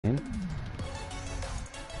You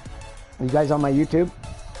guys on my YouTube?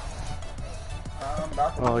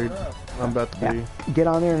 I'm about to be. Get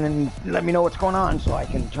on there and then let me know what's going on so I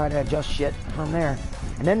can try to adjust shit from there.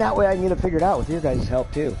 And then that way I can get it figured out with your guys'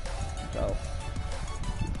 help too. So.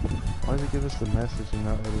 Why does it give us the message and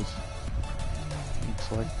not let us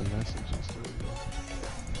select the message instead?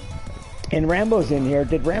 And Rambo's in here.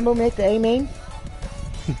 Did Rambo make the A main?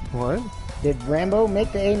 What? Did Rambo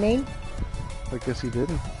make the A main? I guess he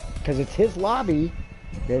didn't. Because it's his lobby.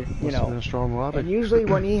 That, you know, a strong lobby. And usually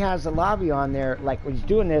when he has a lobby on there, like when he's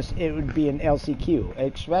doing this, it would be an LCQ,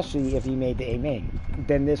 especially if he made the A main.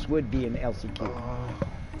 Then this would be an LCQ.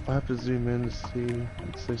 I have to zoom in to see.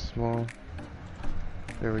 It's so small.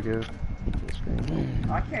 There we go.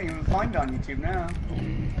 I can't even find it on YouTube now.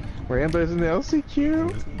 Rambo's in the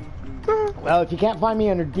LCQ. Well, if you can't find me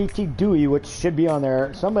under DT Dewey, which should be on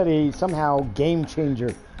there, somebody somehow Game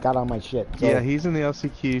Changer got on my shit. So. Yeah, he's in the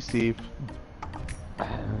LCQ, Steve.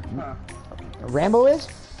 Rambo is?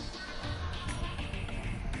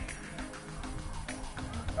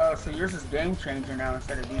 Oh, so yours is Game Changer now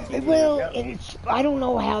instead of DT. Well, it's, I don't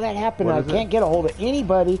know how that happened. I can't get a hold of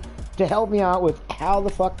anybody to help me out with how the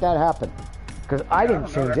fuck that happened. Because I didn't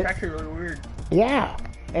change it. That's actually really weird. Yeah.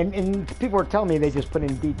 And people were telling me they just put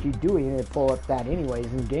in DT Dewey and it pull up that anyways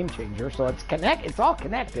in Game Changer. So it's it's all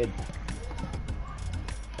connected.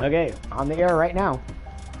 Okay, on the air right now.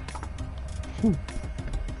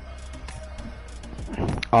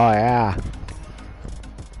 Oh yeah.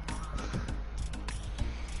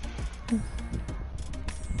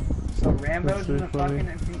 So Rambo's in the fucking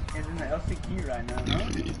is in the LCQ right now,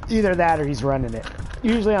 huh? Either that or he's running it.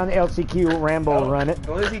 Usually on the LCQ, Rambo will run it.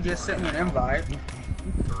 Blizzy just sent me an invite.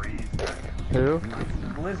 Who?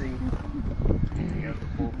 Blizzy.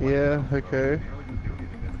 Yeah, okay.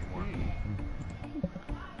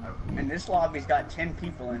 And this lobby's got 10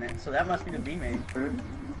 people in it, so that must be the B main.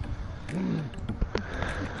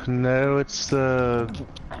 No, it's the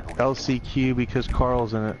LCQ because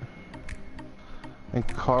Carl's in it. And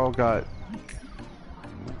Carl got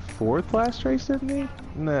 4th last race, didn't he?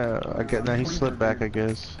 No, no, he slipped back, I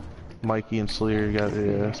guess. Mikey and Slayer got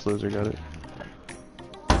it. Yeah, Slazer got it.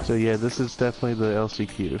 So yeah, this is definitely the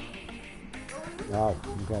LCQ. Oh,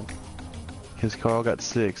 okay. Because Carl got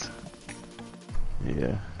 6th.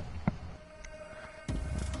 Yeah.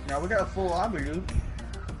 Now we got a full lobby, dude.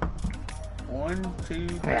 1, 2,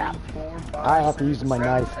 3, 4, 5, I have to use my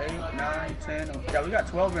 7, knife. 8, 9, 10. Yeah, we got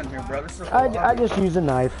 12 in here, bro. This is a full I lobby. just use a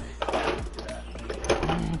knife.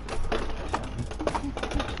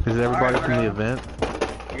 Is everybody from the event?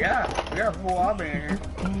 Yeah, we got a full lobby in here.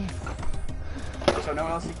 So no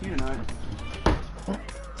LCQ tonight.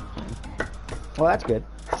 Well, that's good.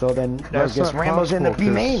 So then I That's guess not Rambo's in the possible,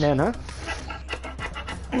 B main then, huh?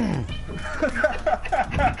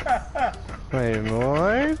 Wait,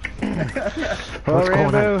 what? What's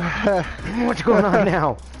going Rambo. on? What's going on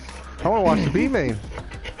now? I want to watch the B main.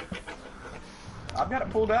 I've got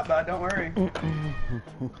it pulled up, bud. Don't worry.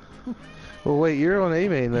 Well, wait, you're on A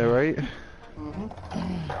main though, right?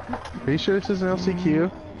 Are you sure this is an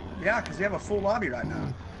LCQ? Yeah, because we have a full lobby right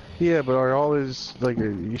now. Yeah, but are all these, like,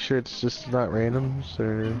 are you sure it's just not randoms,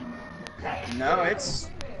 or? No, it's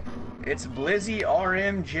Blizzy,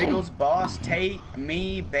 RM, Jiggles, Boss, Tate,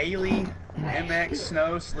 me, Bailey, MX,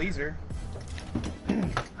 Snow, Sleazer.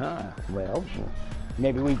 Huh. Well,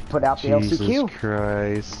 maybe we put out the Jesus LCQ.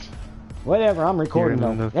 Christ. Whatever, I'm recording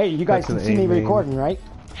though. Hey, you guys can see me recording, right?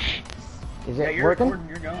 Is it you're working? Recording,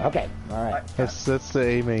 you're going. Okay, alright. That's the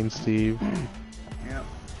A main, Steve. Yeah.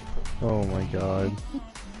 Oh my god.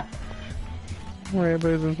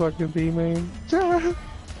 Rambo's in fucking B main.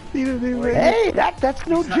 Hey, that's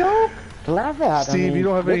no joke to laugh at. Steve, I mean, you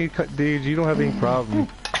don't have any, dude, you don't have any problem.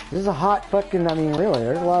 This is a hot fucking, I mean, really,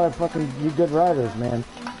 there's a lot of fucking good riders, man.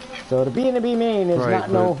 So to be in the B main is Right,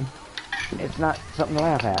 it's not something to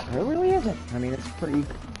laugh at. It really isn't. I mean, it's pretty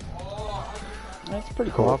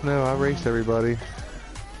cool. Well, no, I raced everybody.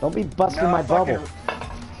 Don't be busting my bubble.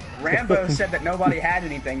 Rambo said that nobody had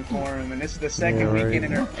anything for him, and this is the second weekend,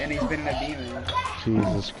 and he's been in a demon.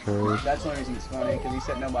 Jesus Christ. That's the only reason it's funny, because he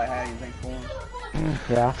said nobody had anything for him.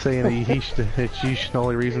 Yeah. Saying that the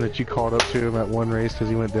only reason that you called up to him at one race because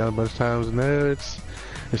he went down a bunch of times. No, if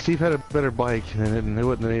Steve had a better bike, then it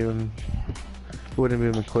wouldn't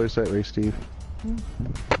have been close that race, Steve.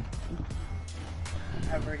 I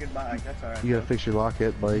have a very good bike, that's alright. You gotta fix your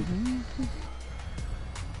Lockheed bike.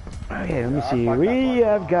 Okay, let me see.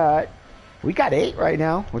 We got 8 right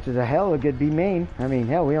now, which is a hell of a good B main. I mean,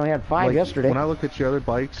 hell, we only had 5 yesterday. When I look at your other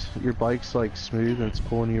bikes, your bike's like smooth and it's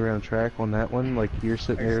pulling you around track. On that one, like you're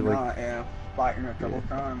sitting there like fighting a couple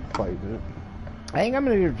times. Fighting it. I think I'm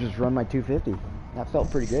gonna just run my 250. That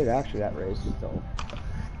felt pretty good actually, that race. So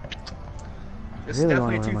This is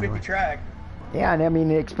definitely a 250 track. yeah, and I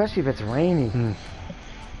mean, especially if it's rainy.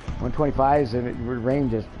 125s and it would rain,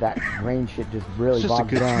 just that rain shit just really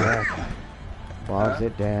bogs down. Track. Bogs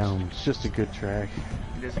it down. It's just a good track.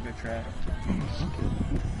 It is a good track.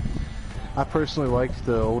 I personally liked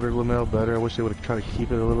the older Lamel better. I wish they would have tried to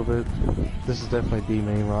keep it a little bit. This is definitely B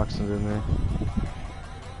main Roxon's in there.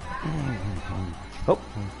 Oh,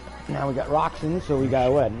 now we got Roxon, so we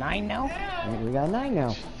got what, 9 now? We got 9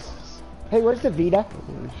 now. Hey, where's the Vita?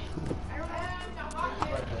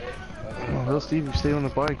 Well, Steve, if you stay on the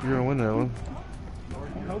bike, you're gonna win that one.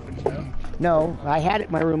 I'm hoping so. No, I had it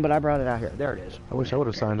in my room, but I brought it out here. There it is. I wish I would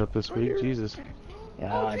have signed up this week. Jesus.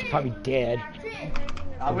 Yeah, it's probably dead.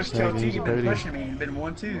 I wish T had been pushing me and been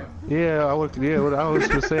 1-2. Yeah, I would. Yeah, I was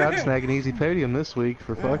gonna say I'd snag an easy podium this week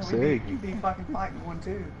for fuck's sake. You'd be fucking fighting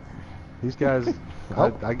 1-2. These guys,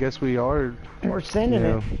 I guess we are. We're sending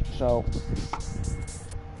it. So.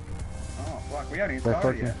 Oh fuck, we haven't even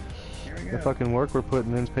started yet. Here we go. The fucking work we're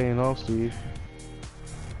putting in is paying off, Steve.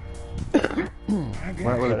 We're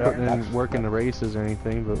not really putting in work in the races or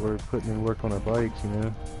anything, but we're putting in work on our bikes, you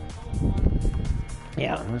know.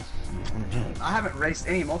 Yeah. I haven't raced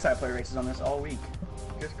any multiplayer races on this all week.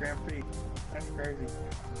 Just Grand Prix. That's crazy.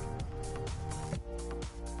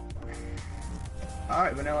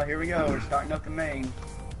 Alright, Vanilla, here we go. We're starting up the main.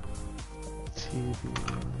 TV.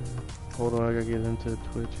 Hold on, I gotta get into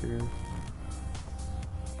Twitch here.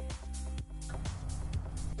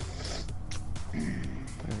 There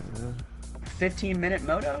it is. 15-minute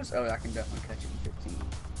motos? Oh, I can definitely catch it in 15.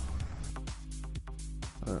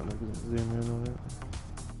 Alright, look at zoom in on it.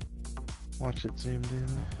 Watch it zoomed in.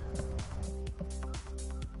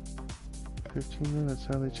 15 minutes,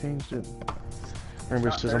 how they changed it.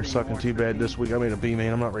 Remember, says I'm sucking too bad this week. I made a B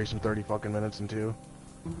main. I'm not racing 30 fucking minutes in 2.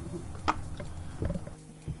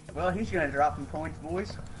 Well, he's gonna drop some points,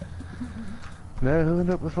 boys. No, he'll end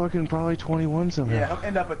up with fucking probably 21 somehow. Yeah, he'll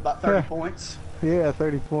end up with about 30 points. Yeah,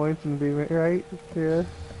 30 points in the B main, right? Yeah.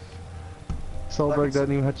 Solberg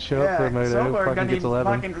doesn't even have to show up for a moto. Solberg Fucking gets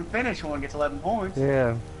 11. Fucking finish one, gets 11 points.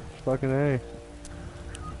 Yeah, fucking A.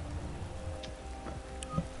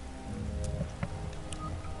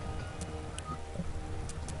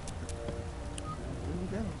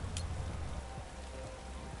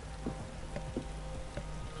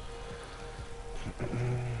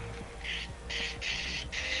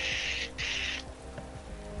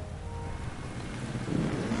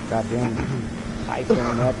 Goddamn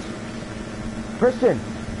iPhone nuts. Kristen,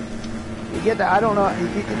 you get that? I don't know.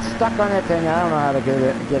 It's stuck on that thing. I don't know how to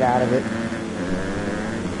get out of it.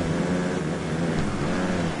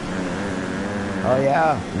 Oh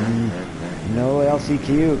yeah. No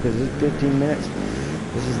LCQ because it's 15 minutes.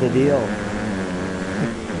 This is the deal.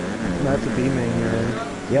 That's a B main you're in.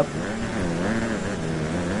 Yep.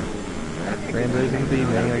 Rambo's in the B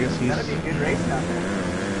main. I guess he's. That'd be a good race out there.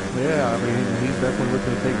 Yeah, I mean, he's definitely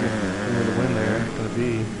looking to take it, the win there. It's gonna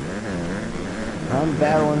be. I'm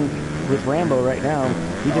battling with Rambo right now.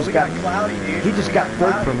 He just got cloudy, dude. He just got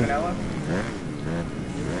third from me.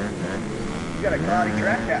 You got a cloudy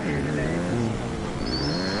track out here today.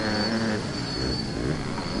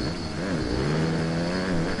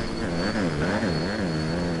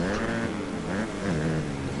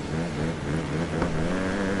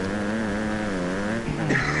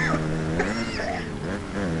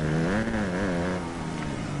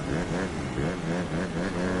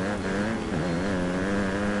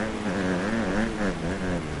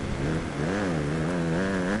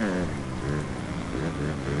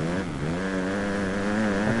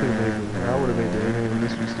 I would have made the A in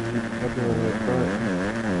this one, Steve. I'd be able to front.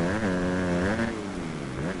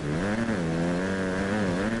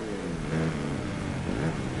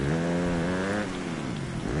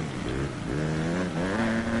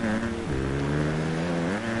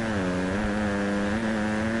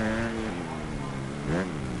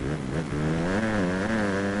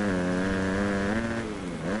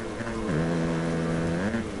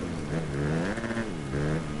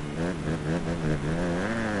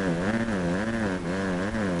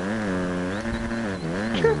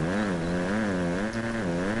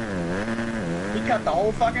 He cut the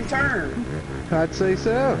whole fucking turn. I'd say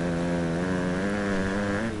so.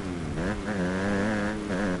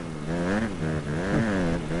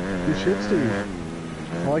 You should, Steve.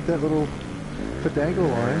 I like that little pedangle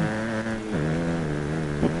line.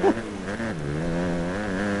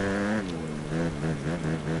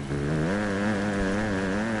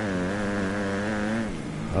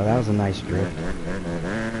 Oh, that was a nice drift.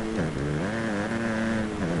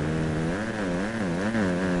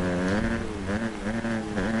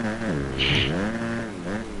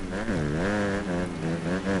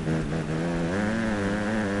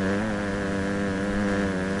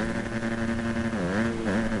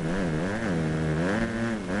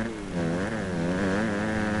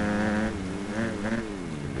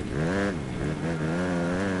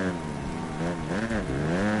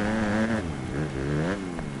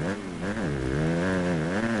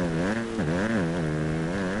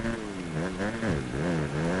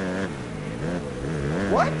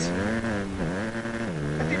 What?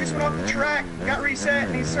 That dude just went off the track, got reset,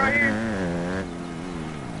 and he's right here.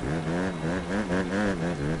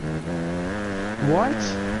 What?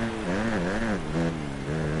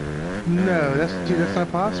 No, that's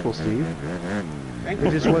not possible, Steve.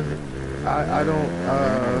 It just wasn't. I don't.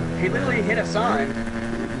 He literally hit a sign.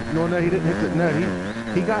 No, he didn't hit the. No,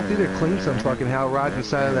 he got through there clean some fucking how riding the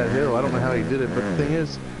side of that hill. I don't know how he did it, but the thing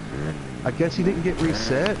is, I guess he didn't get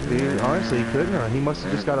reset, dude. Honestly, he couldn't have. He must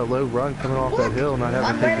have just got a low run coming off that hill, not having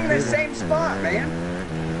I'm to take landing the in the cable. same spot, man.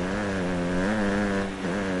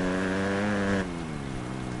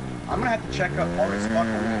 I'm gonna have to check up hard as fuck on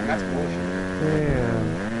that. That's bullshit. Yeah.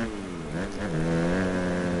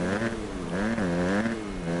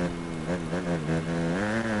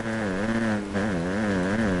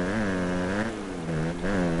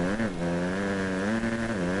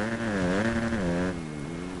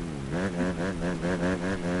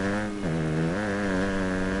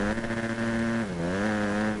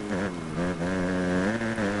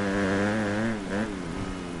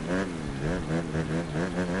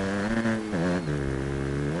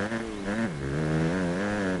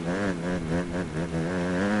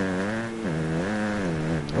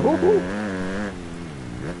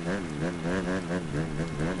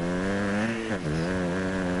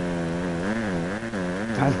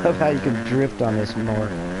 I love how you can drift on this more.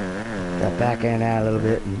 Got back in and out a little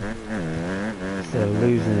bit, and instead of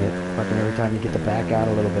losing it, fucking every time you get the back out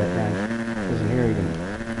a little bit, man. Listen here, you can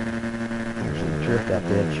actually drift that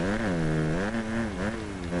bitch.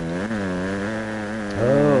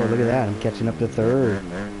 Oh, look at that! I'm catching up to third.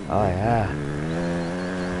 Oh yeah.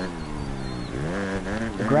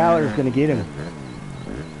 The growler's gonna get him.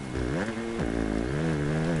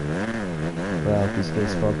 Well, if he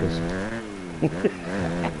stays focused.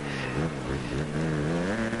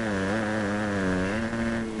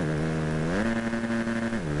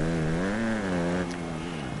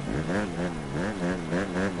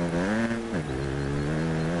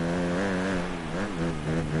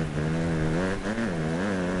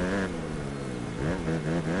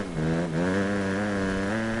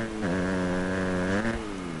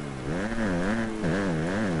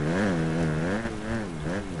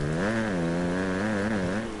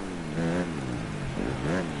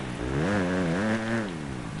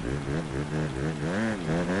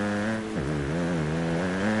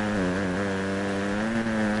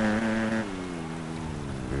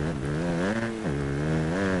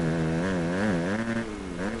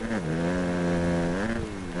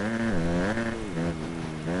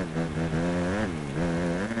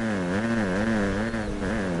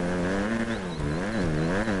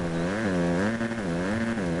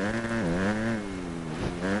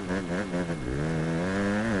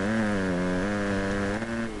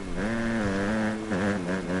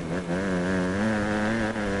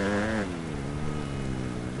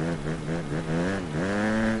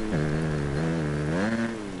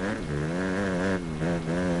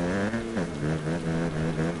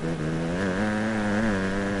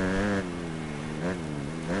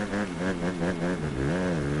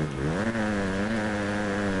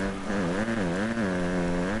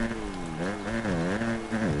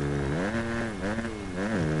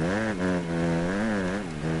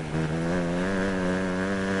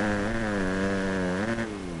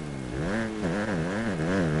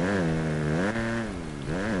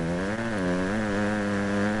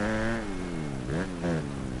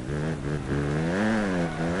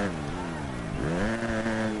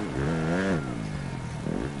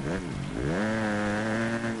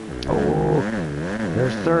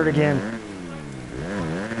 There's third again.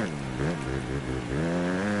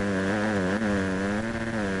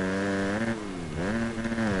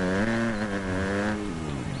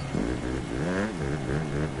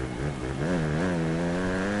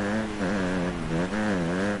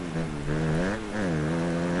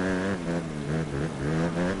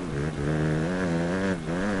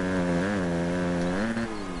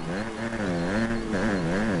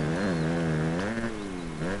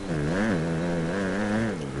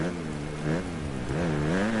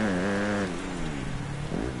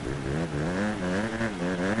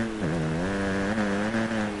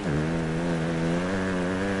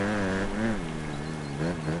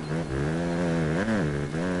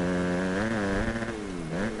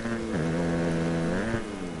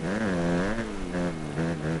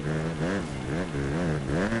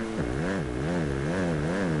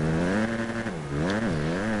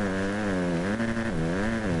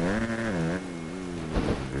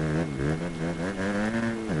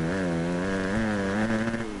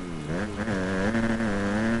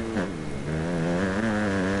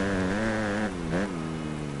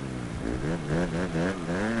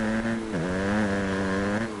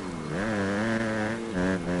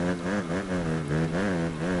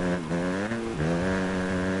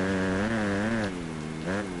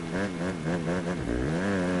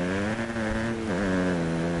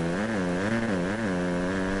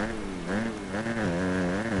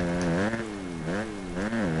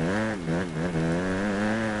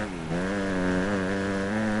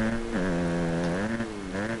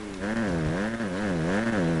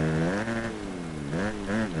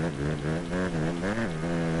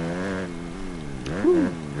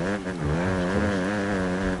 Whew. Oh, that was close.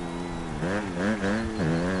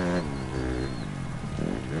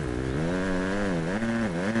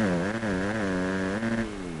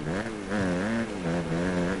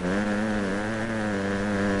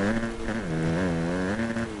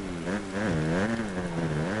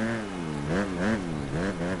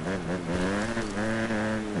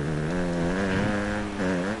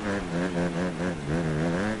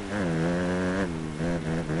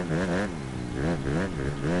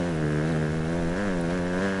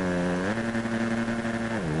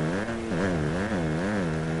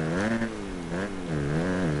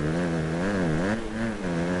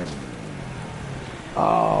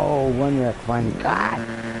 Oh, one wreck finally. God!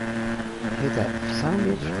 Hit that son of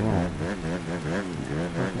a bitch wrong.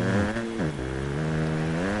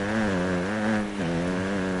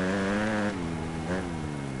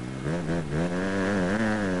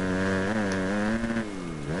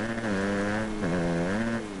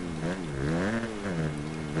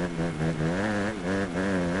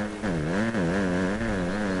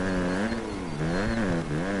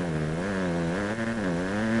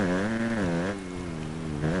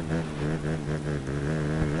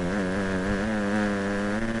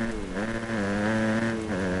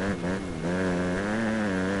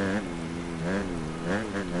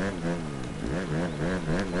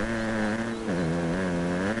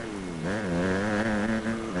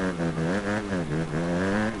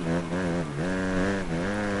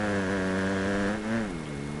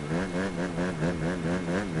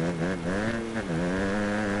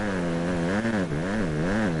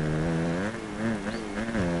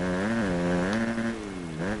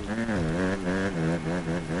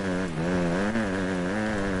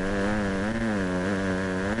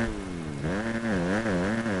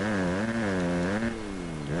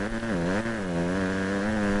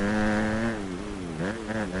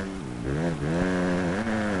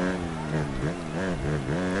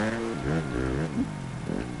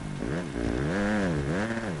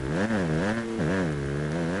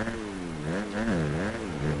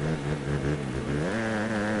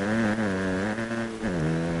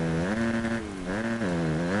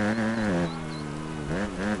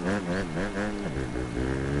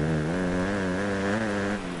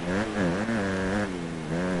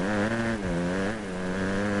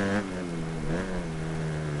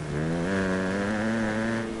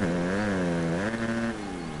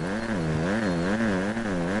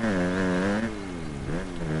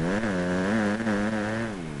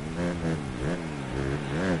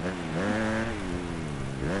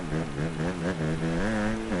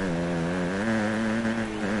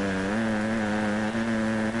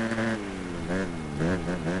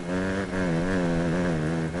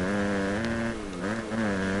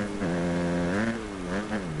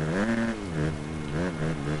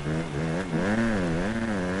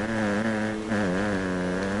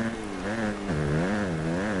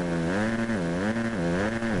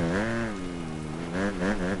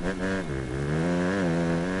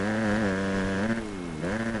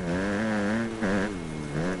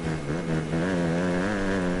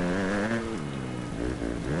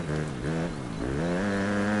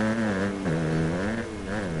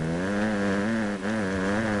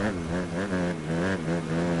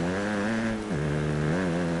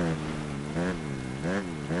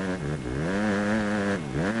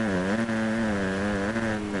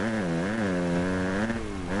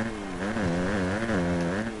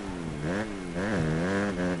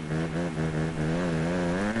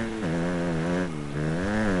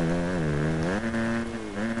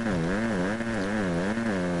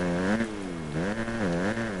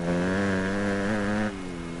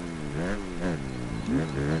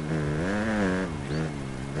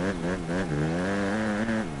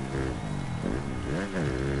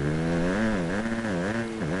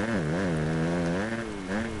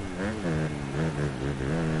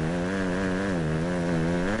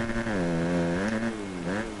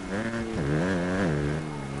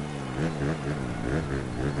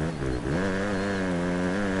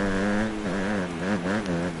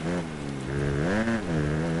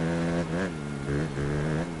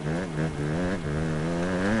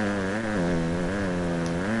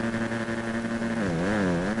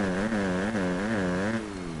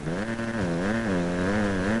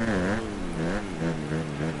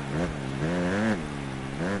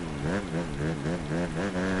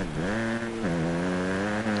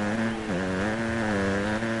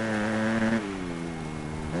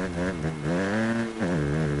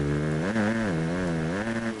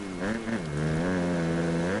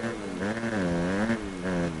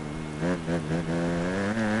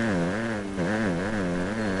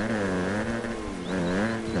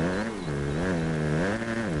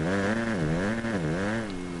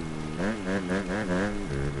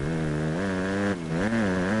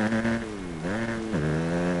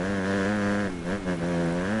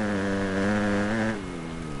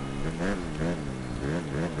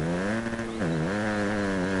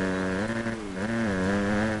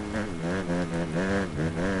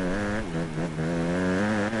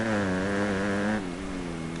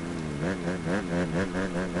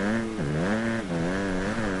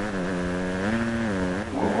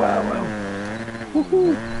 whoa.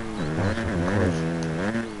 Woohoo. That was fucking close.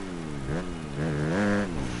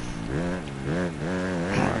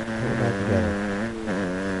 Alright, pull it back together.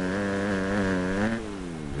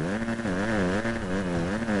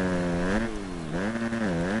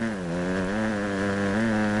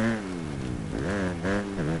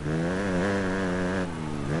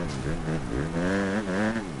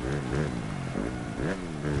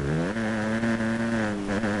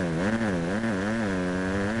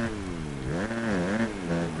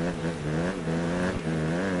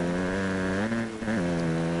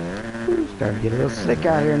 Starting to get a little slick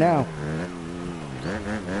out here now.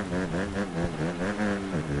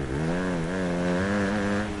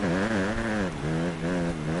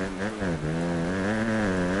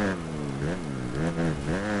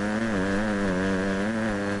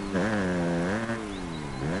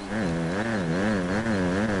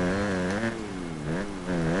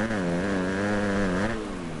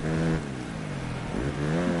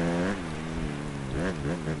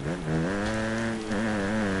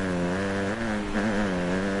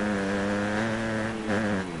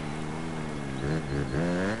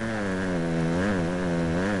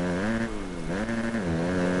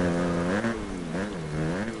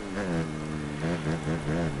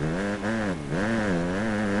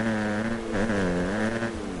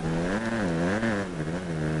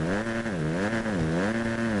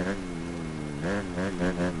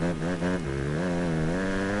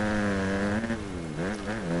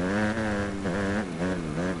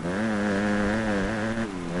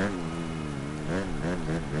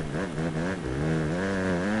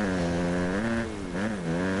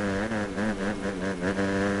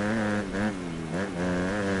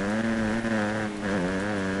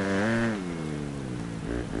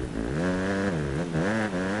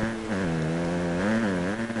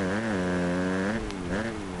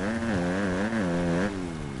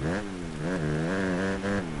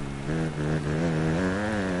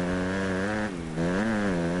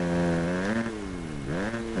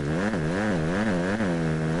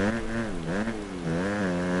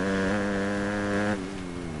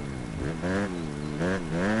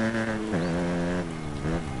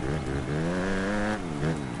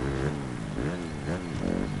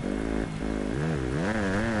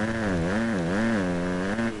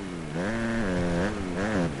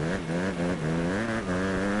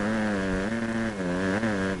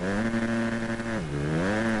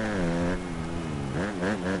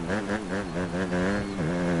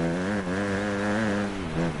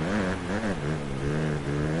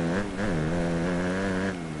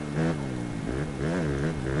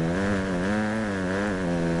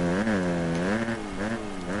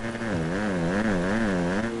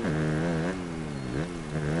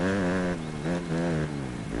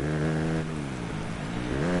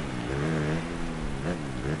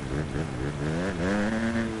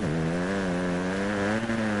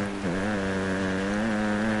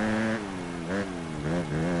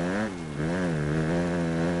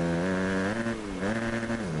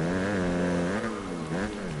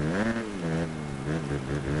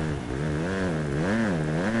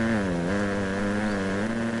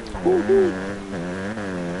 Woohoo!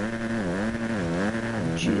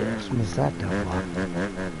 Just missed that double.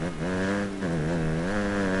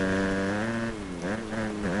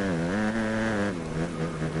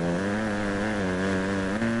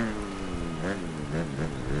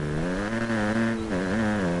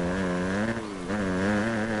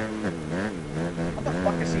 What the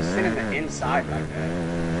fuck is he sitting the inside like that?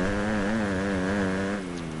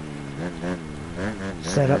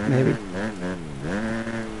 Set up maybe.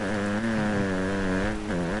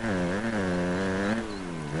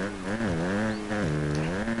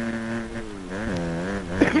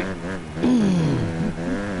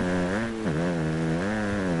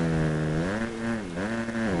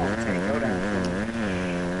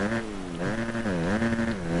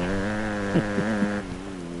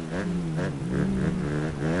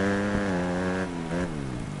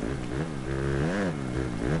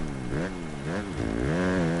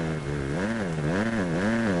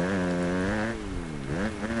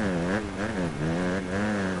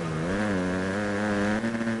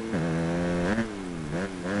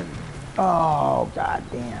 Oh,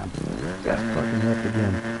 goddamn. Got fucking left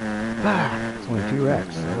again. Ah, it's only 2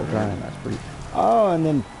 wrecks the whole time. That's pretty... Oh, and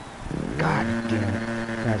then... God damn it.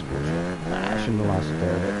 That's bullshit. I shouldn't have lost it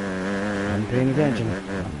there, but... I wasn't paying attention.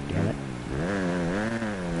 Oh, damn it.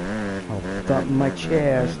 All thump in my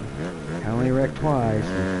chest. I only wrecked twice.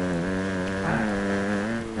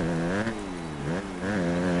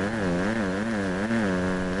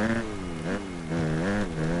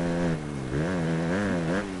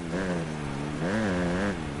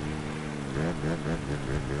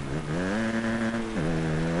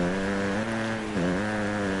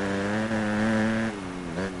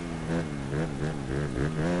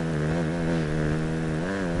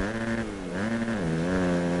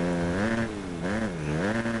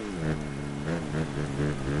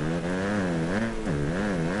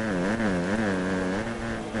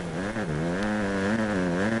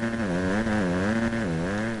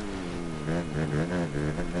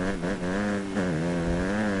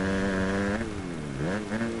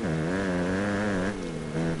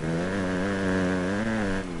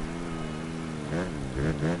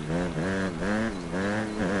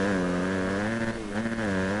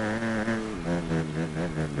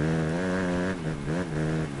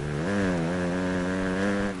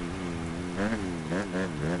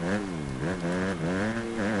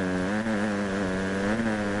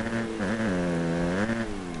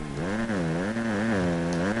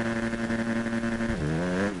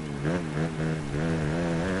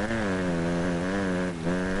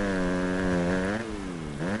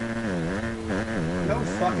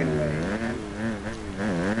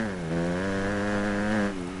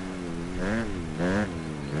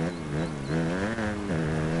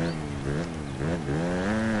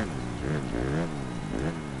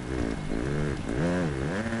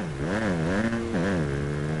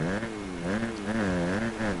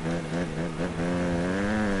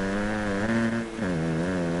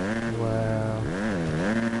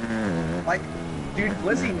 Dude,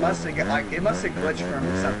 Lizzie must have got, like, it must have glitched from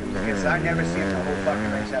something because I never seen the whole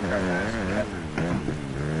fucking race after I passed it, ever.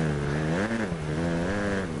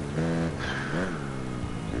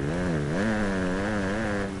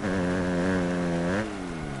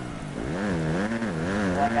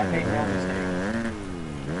 Like, I made no mistake.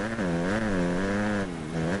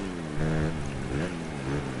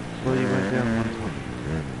 Well, you went down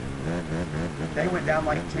 120. They went down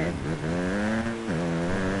like 10.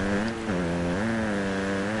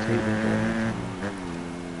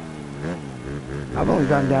 I've only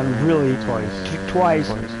gone down really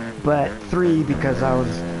twice, but 3 because I was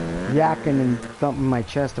yakking and thumping my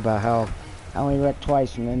chest about how I only wrecked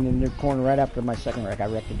twice, and then in the corner right after my second wreck, I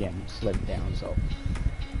wrecked again and slid down. So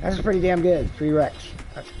that's pretty damn good. 3 wrecks.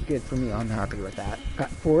 That's good for me. I'm happy with that. Got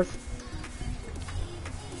 4th.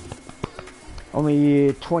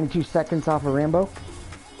 Only 22 seconds off of Rambo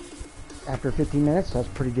after 15 minutes. That's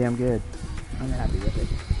pretty damn good. I'm happy with it.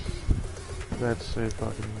 That's so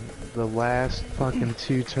fucking... The last fucking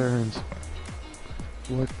 2 turns.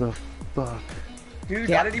 What the fuck? Dude,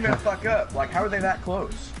 Yeah. I didn't even fuck up. Like, how are they that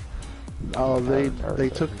close? Oh, they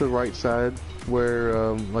took the right side where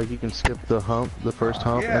like you can skip the hump, the first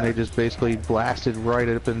hump, Yeah. and they just basically blasted right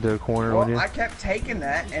up into a corner on Well, you. I kept taking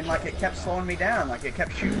that, and like it kept slowing me down. Like it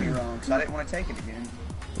kept shooting me wrong, so I didn't want to take it again.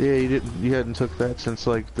 Yeah, you hadn't took that since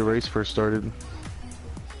like the race first started.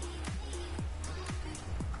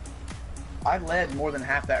 I led more than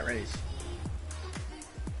half that race.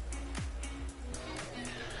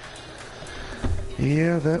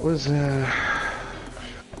 Yeah, that was You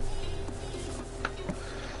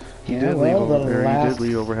Yeah, did well, leave over, the or you last- did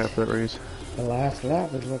lead over half that race. The last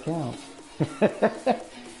lap is what counts.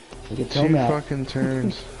 You can tell 2 that. fucking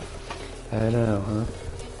turns. I know,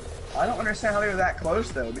 huh? I don't understand how they were that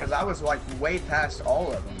close though, because I was like way past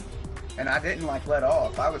all of them, and I didn't like let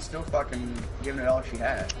off. I was still fucking giving it all she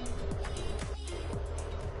had.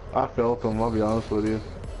 I felt them, I'll be honest with you.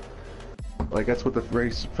 Like, that's what the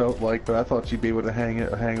race felt like, but I thought you'd be able to hang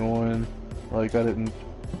on. Like, I didn't...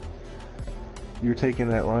 You were taking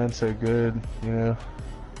that line so good, you know?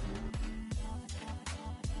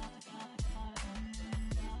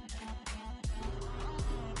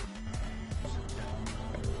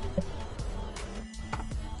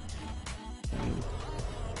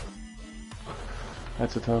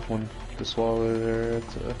 That's a tough one to swallow there.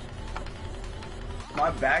 It's a...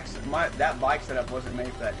 That bike setup wasn't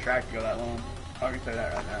made for that track to go that long. I can tell you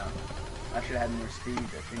that right now. I should have had more speed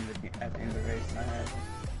at the end of the race than I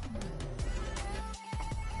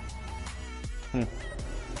had.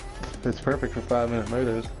 It's perfect for 5-minute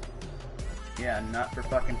motos. Yeah, not for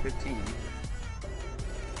fucking 15.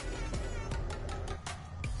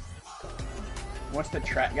 Once the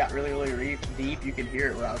track got really deep, you could hear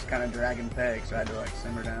it where I was kind of dragging pegs, so I had to like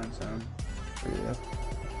simmer down some. Yeah.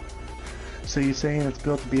 So you're saying it's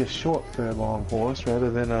built to be a short furlong horse rather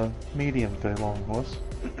than a medium furlong horse?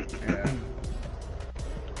 Yeah.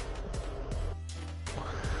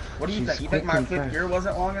 What do you She's think? You think my quick and 5th fast. gear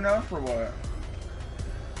wasn't long enough, or what?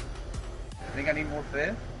 Think I need more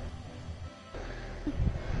 5th?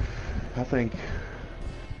 I think,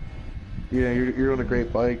 yeah, you're on a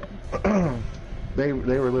great bike. They were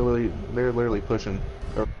literally pushing.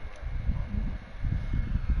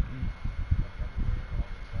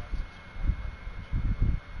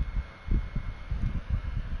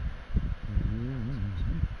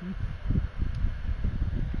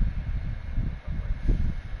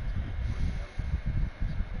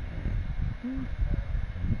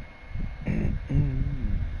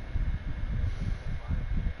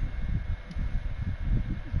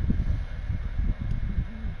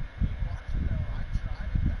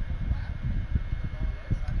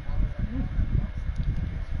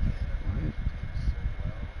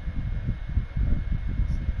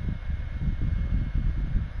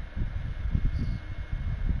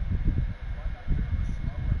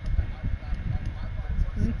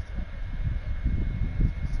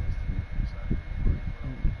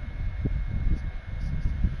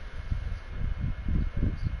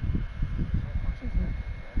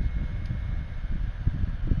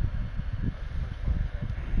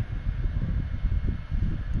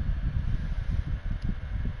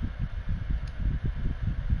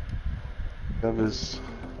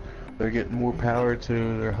 They're getting more power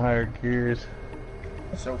to their higher gears.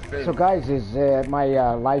 So fit. So guys, is my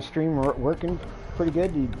live stream working pretty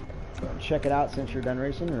good? Do you check it out since you're done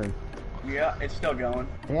racing, or? Yeah, it's still going.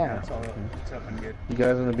 Yeah. It's all it's up and good. You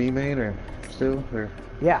guys in the B main or still or?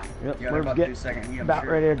 Yeah, yep. Yeah, they're We're about to do second heat, I'm about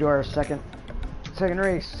sure. ready to do our second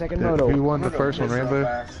race, second moto. Who won the Moto first one, pissed real Rambo?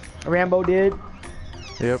 fast. Rambo did,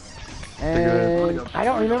 Yep. and I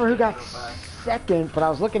don't remember who got second, but I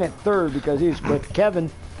was looking at third because he was quick. Kevin,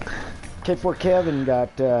 K4 Kevin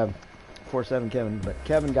got 4-7 Kevin, but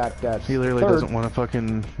Kevin got He literally third. doesn't want a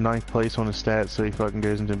fucking 9th place on his stats, so he fucking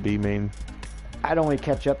goes into B main. I'd only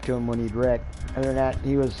catch up to him when he'd wreck. Other than that,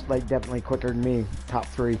 he was like definitely quicker than me, top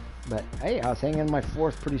 3. But hey, I was hanging in my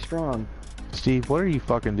 4th pretty strong. Steve, what are you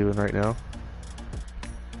fucking doing right now?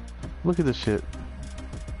 Look at this shit.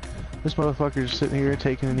 This motherfucker's sitting here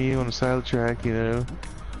taking a knee on the side of the track, you know.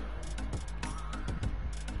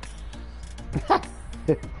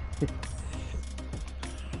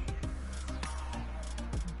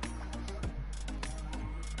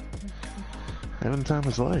 Having the time of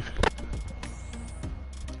his life.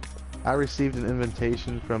 I received an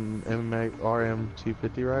invitation from RM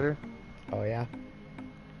 250 rider. Oh yeah?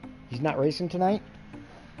 He's not racing tonight?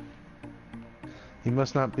 He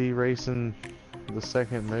must not be racing the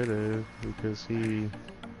second moto because he...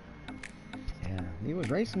 Yeah, he was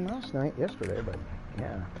racing last night, yesterday, but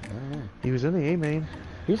yeah. I don't know. He was in the A main.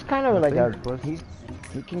 He's kind of like a... but he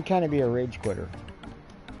can kind of be a rage quitter.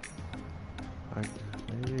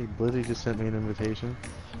 Maybe Blizzy just sent me an invitation.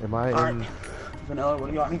 Am I All in... right. Vanilla, what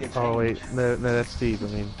do you want me to change? Oh wait, no, that's Steve. I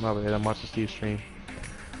mean, my bad. I'm watching Steve's stream.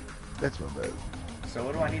 That's my bad. So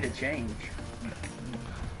what do I need to change?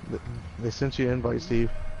 They sent you an invite, Steve.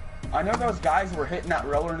 I know those guys were hitting that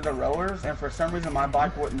roller into the rollers, and for some reason my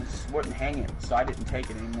bike wouldn't hang it, so I didn't take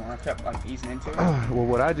it anymore. I kept like easing into it. Well,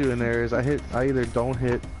 what I do in there is I either don't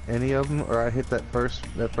hit any of them, or I hit that first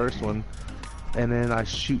one, and then I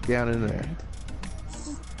shoot down in there.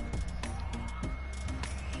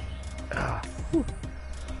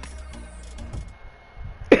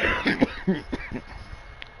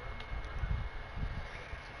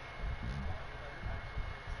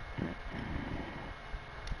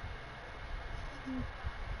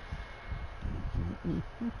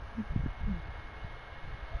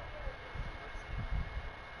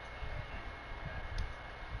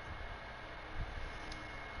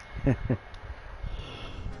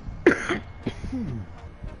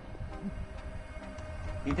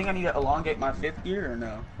 You think I need to elongate my 5th gear or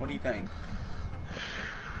no? What do you think?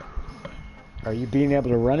 Are you being able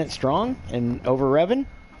to run it strong and over revving?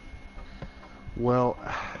 Well,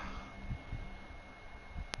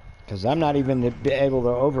 Because I'm not even able to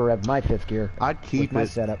over rev my 5th gear. I'd keep with my it.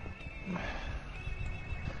 setup.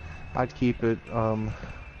 I'd keep it. I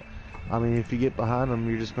mean, if you get behind them,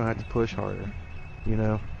 you're just gonna have to push harder. You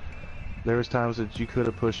know, there was times that you could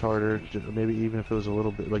have pushed harder, maybe even if it was a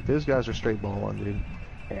little bit. Like those guys are straight ball on, dude.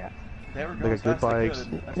 Yeah. They were They going got good as fast bikes. as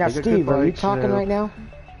they could. Now, They got good Steve, are you bikes, talking know. right now?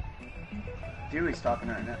 Dewey's talking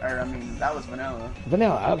right now. Or, I mean, that was Vanilla.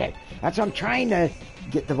 Vanilla, okay. That's what I'm trying to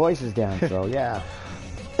get the voices down, so yeah.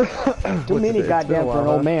 Too What's many it- it's been a goddamn for an while,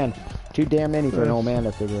 old huh? man. Too damn many for an old man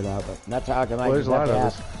to figure it out, but that's how I can Well, there's a lot of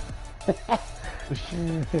us. ask.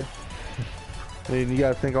 I mean, you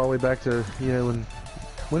gotta think all the way back to, you know,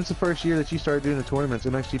 when's the first year that you started doing the tournaments?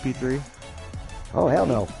 Mxgp 3? Oh, hell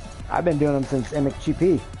no. I've been doing them since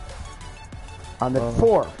Mxgp. On the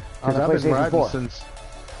 4. On the I've been PlayStation riding 4. since.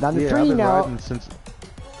 Now, on the Yeah, 3 I've been now... riding since.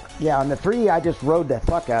 Yeah, on the 3, I just rode the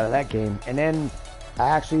fuck out of that game. And then,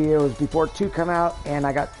 it was before 2 come out, and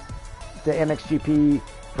I got the MXGP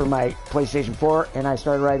for my PlayStation 4, and I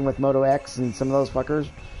started riding with Moto X and some of those fuckers,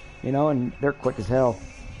 you know, and they're quick as hell.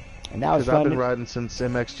 And that was Because I've fun. been riding since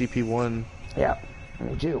MXGP 1. Yeah,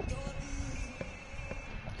 me too.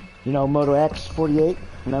 You know, Moto X 48?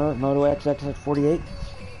 Remember Moto X XX48?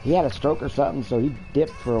 He had a stroke or something, so he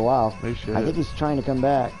dipped for a while. No shit. I think he's trying to come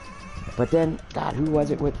back. But then, God, who was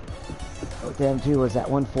it with them too? Was that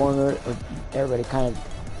one foreigner everybody kind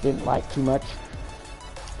of didn't like too much?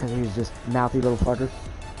 Because he was just mouthy little fucker.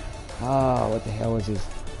 Oh, what the hell was his...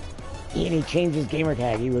 And he changed his gamer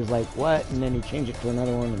tag. He was like, what? And then he changed it to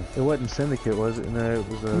another one. And... It wasn't Syndicate, was it? No, it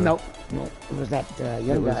was Nope. It was that young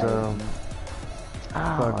it was, guy.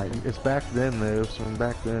 fuck, it's back then though. So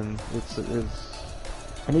back then, it's.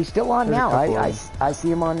 And he's still on There's a now. couple I of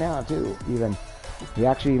see him on now too. Even he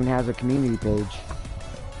actually even has a community page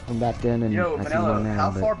from back then, and Yo, I see him on Vanilla, now.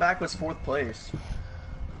 how but- far back was 4th place?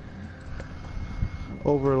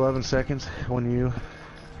 Over 11 seconds when you.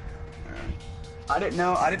 I didn't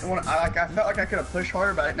know. I didn't want to. I felt like I could have pushed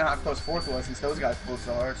harder, but I didn't know how close 4th was since those guys pulled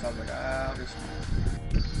so hard. So I was like, I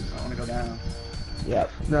don't want to go down.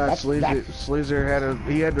 Yep. No, That's- Sleazer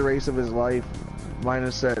had the race of his life,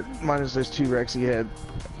 minus those 2 wrecks he had.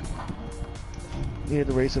 He had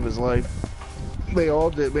the race of his life. They all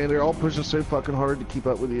did, man. They're all pushing so fucking hard to keep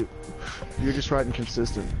up with you. You're just riding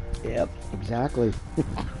consistent. Yep. Exactly.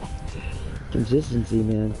 Consistency,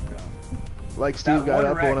 man. Like Steve got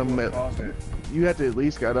up on him. It. You had to at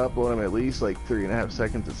least got up on him at least like 3.5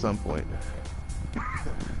 seconds at some point.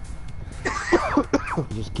 You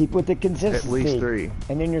just keep with the consistency. At least 3.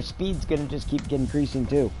 And then your speed's gonna just keep increasing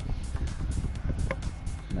too.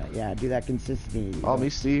 But yeah, do that consistency. Oh, me,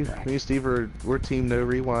 and Steve we're team no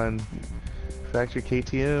rewind. Factory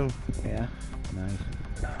KTM. Yeah, nice.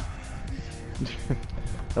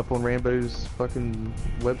 Up on Rambo's fucking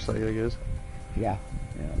website, I guess. Yeah,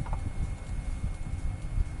 yeah.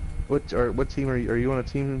 What team are you on a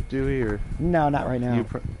team, Dewey, or? No, not right now.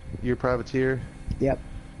 You're privateer? Yep.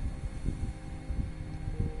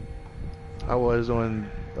 I was on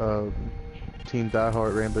Team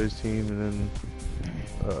Diehard, Rambo's team, and then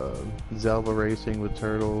Zelva Racing with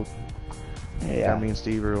Turtle. Yeah. Me and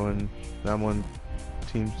Steve are on. I'm on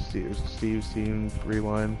Team Steve's team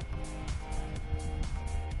Rewind.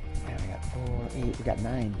 Yeah, we got 4, 8. We got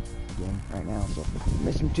 9 again right now. So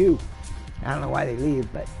missing 2. I don't know why they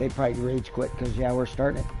leave, but they probably rage quit because yeah, we're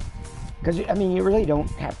starting it. Because I mean, you really don't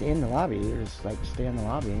have to end the lobby. You just like stay in the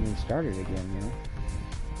lobby and then start it again, you know.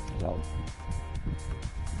 So.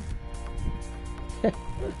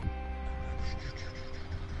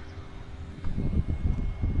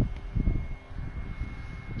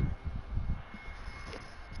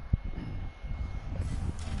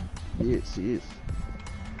 Yes. The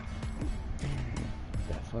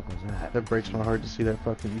fuck was that? That breaks my heart to see that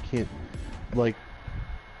fucking. You can't, like.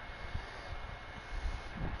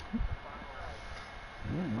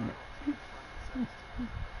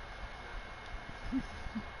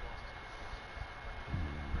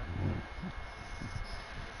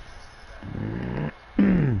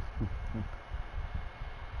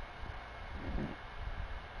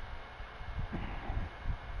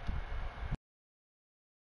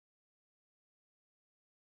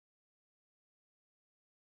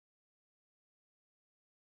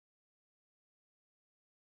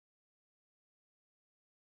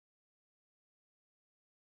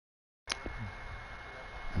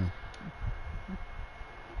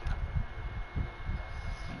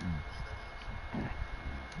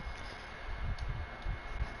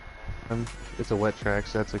 It's a wet track,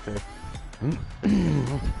 so that's okay.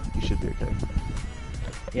 You should be okay.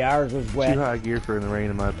 Yeah, ours was wet. Too high gear for in the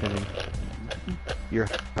rain, in my opinion. You're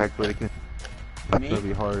high quick. It's gonna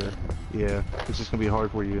be harder. Yeah, it's just gonna be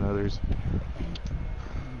hard for you and others.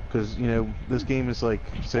 Because, you know, this game is like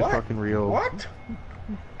so fucking real. What?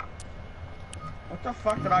 What the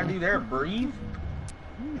fuck did I do there? Breathe?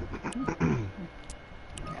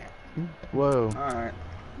 Whoa. Alright.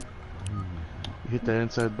 You hit that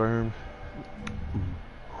inside berm.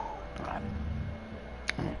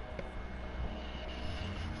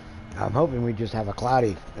 I'm hoping we just have a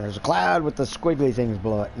cloudy. There's a cloud with the squiggly things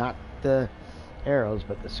below it. Not the arrows,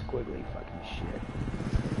 but the squiggly fucking shit.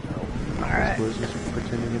 Alright. Was just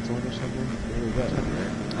pretending it's on or something? There we go.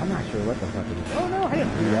 I'm not sure what the fuck it is. Oh no, I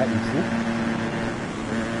didn't do that. You see?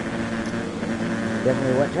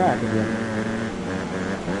 Definitely a wet track again.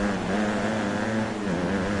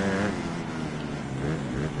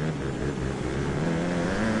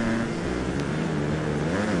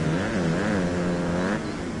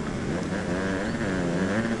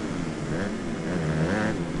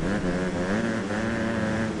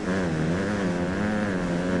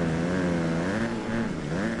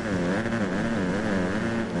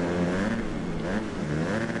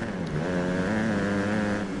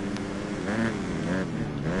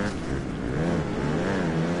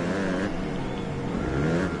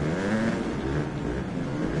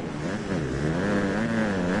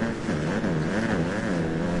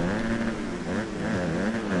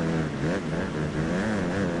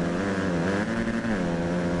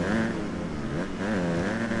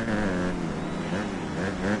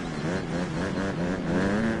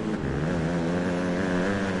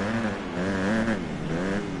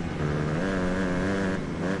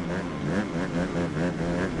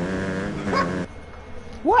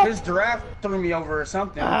 What? His giraffe threw me over or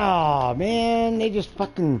something. Oh man, they just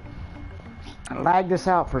fucking lagged us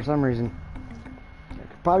out for some reason.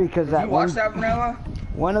 Probably because that you watch that, Vanilla?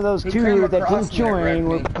 one of those He two came that across didn't me and join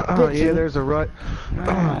were wrecked me. Oh yeah, bitching. there's a rut.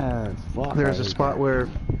 Fuck, There's I a hate spot that. where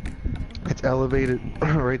it's elevated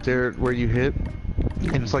right there where you hit,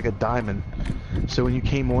 and it's like a diamond. So when you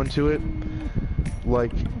came onto it,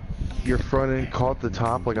 like your front end caught the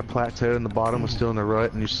top like a plateau, and the bottom was still in the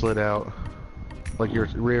rut, and you slid out. Like your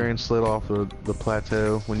rear end slid off the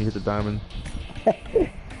plateau when you hit the diamond.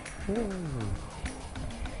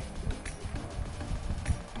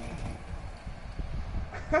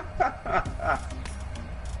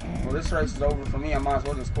 Well, this race is over for me. I might as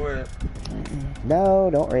well just quit. No,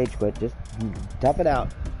 don't rage quit. Just tough it out.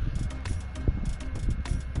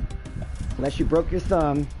 Unless you broke your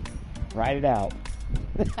thumb, ride it out.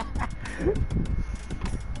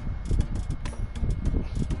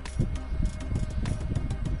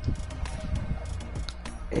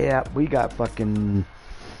 Yeah, we got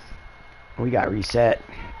reset.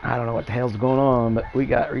 I don't know what the hell's going on, but we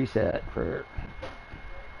got reset for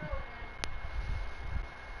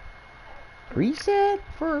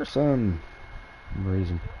some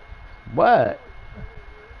reason. What?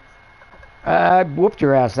 I whooped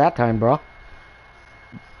your ass that time, bro.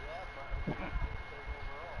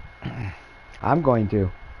 I'm going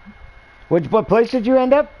to. What place did you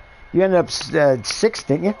end up? You ended up 6th,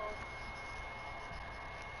 didn't you?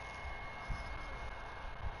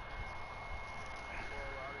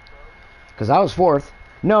 Because I was 4th.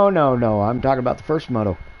 No. I'm talking about the first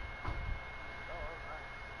moto.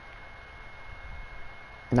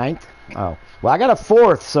 9th? Oh. Well, I got a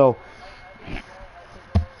 4th, so...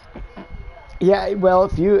 Yeah, well,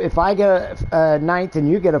 if I get a 9th and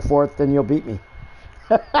you get a 4th, then you'll beat me.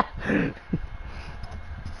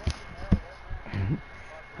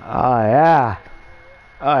 Oh, yeah.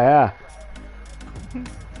 Oh, yeah.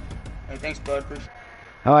 Hey, thanks, bud.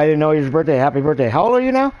 Oh, I didn't know it was your birthday. Happy birthday. How old are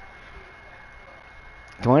you now?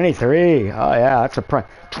 23. Oh, yeah, that's a prime.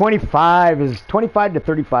 25 to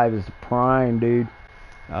 35 is the prime, dude.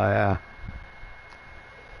 Oh, yeah.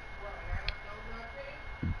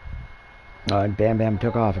 Oh, and Bam Bam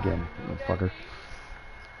took off again, motherfucker.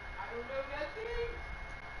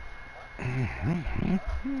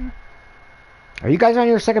 Are you guys on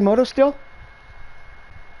your second moto still?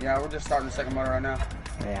 Yeah, we're just starting the second motor right now.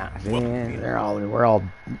 Yeah, see, we're all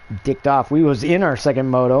dicked off. We was in our second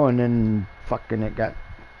moto and then fucking it got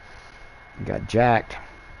jacked.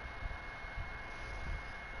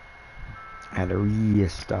 Had to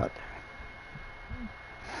restart.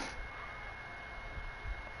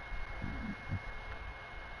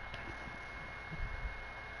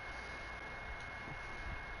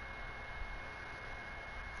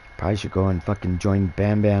 Probably should go and fucking join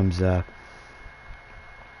Bam Bam's, no,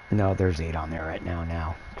 there's 8 on there right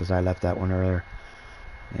now, because I left that one earlier.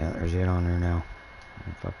 Yeah, there's 8 on there now.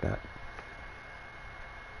 Fuck that.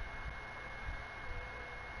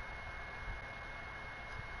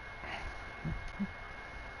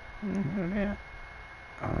 Yeah.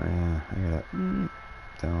 Oh, yeah, I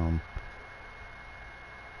gotta,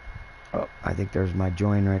 oh, I think there's my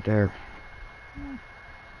join right there.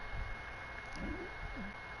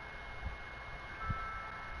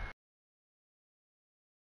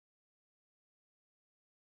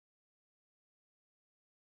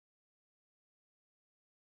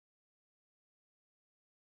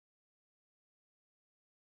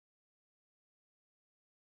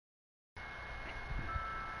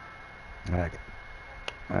 Alright.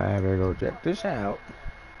 I better go check this out.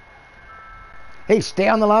 Hey, stay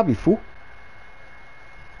on the lobby, fool.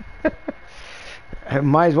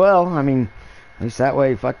 Might as well. I mean, at least that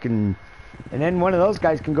way, fucking... And then one of those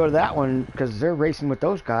guys can go to that one, because they're racing with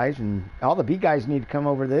those guys, and all the B guys need to come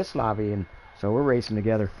over to this lobby, and so we're racing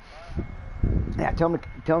together. Yeah, tell them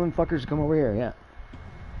fuckers to come over here, yeah.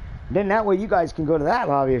 Then that way you guys can go to that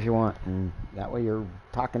lobby if you want, and that way you're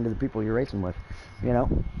talking to the people you're racing with, you know?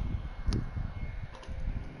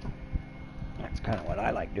 That's kind of what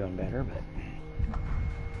I like doing better, but...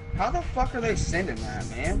 How the fuck are they sending that,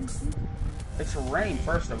 man? It's rain,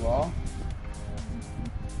 first of all.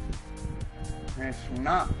 And it's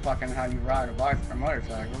not fucking how you ride a bike or a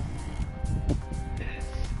motorcycle.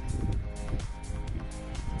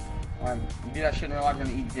 You do that shit and they're like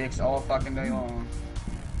gonna eat dicks all fucking day long.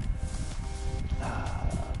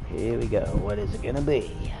 Here we go. What is it gonna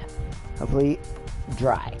be? Hopefully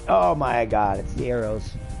dry. Oh my god, it's the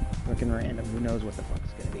arrows. Fucking random. Who knows what the fuck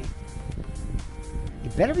it's gonna be?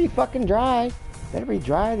 It better be fucking dry. Better be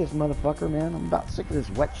dry, this motherfucker, man. I'm about sick of this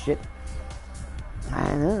wet shit.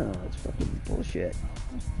 I know, it's fucking bullshit.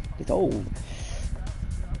 It's old.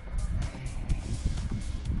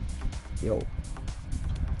 Yo.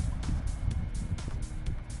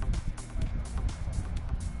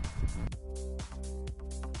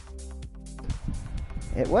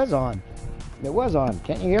 It was on. It was on.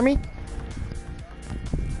 Can't you hear me?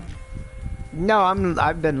 No,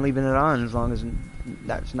 I've been leaving it on as long as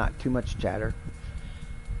that's not too much chatter.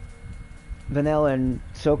 Vanilla and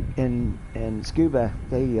Soak and Scuba,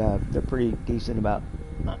 they're pretty decent about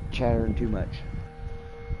not chattering too much.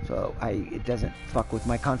 So it doesn't fuck with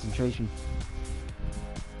my concentration.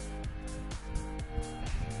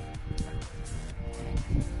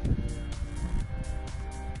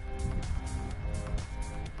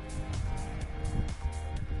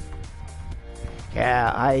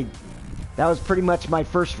 Yeah, that was pretty much my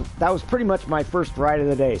first ride of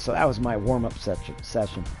the day, so that was my warm-up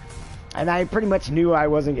session. And I pretty much knew I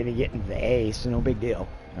wasn't going to get into the A, so no big deal.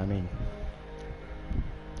 I mean,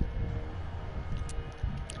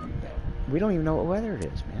 we don't even know what weather it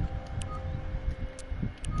is, man.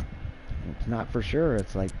 It's not for sure.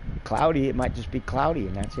 It's like cloudy. It might just be cloudy,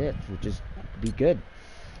 and that's it. It'll just be good.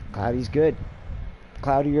 Cloudy's good.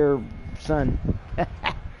 Cloudy or sun.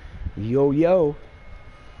 Yo, yo.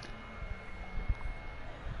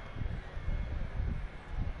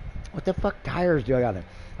 What the fuck tires do I got?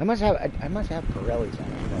 I must have Pirellis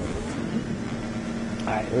on it.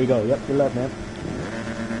 Alright, here we go. Yep, good luck, man.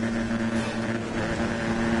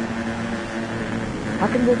 How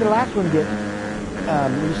come did the last one get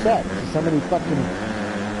reset? Did somebody fucking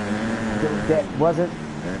that wasn't?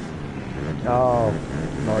 Oh,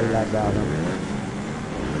 no, he lagged out.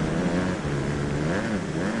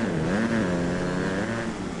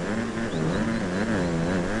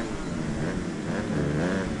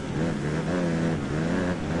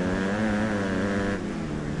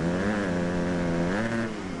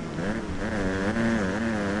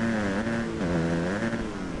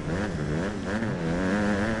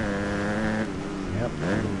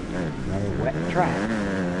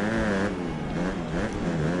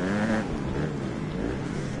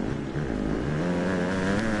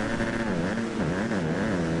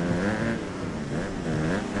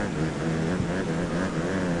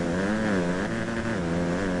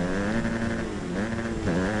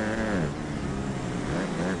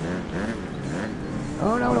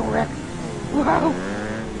 Oh no, don't wreck. Wow.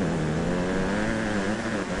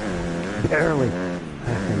 Barely.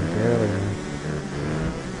 Fucking barely, man.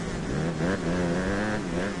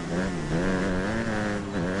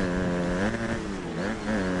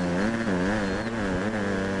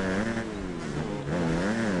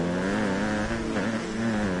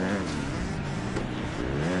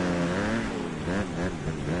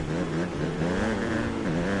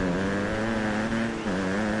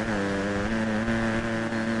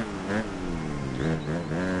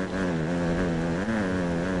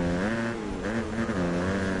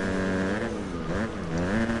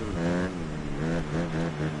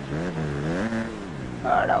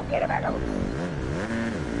 Oh no, get him out.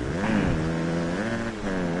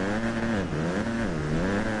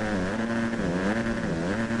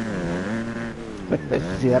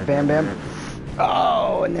 See that Bam Bam?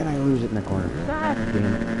 Oh, and then I lose it in the corner. God damn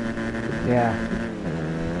it. Yeah.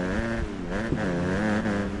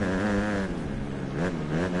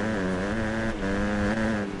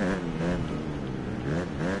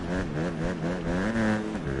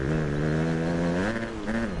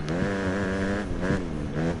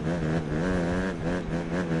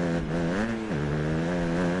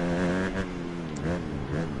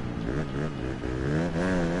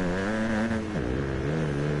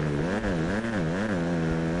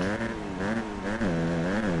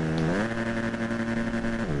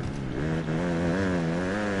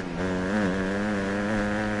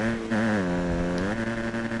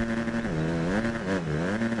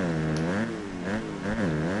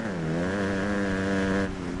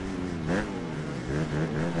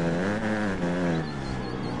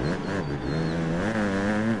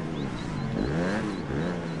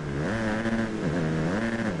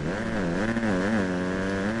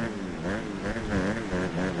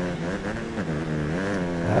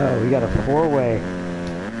 Oh, we got a four-way.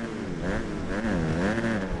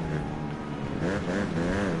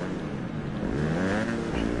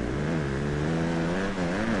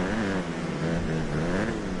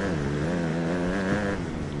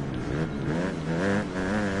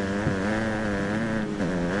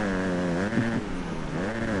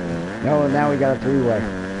 No, now we got a three-way.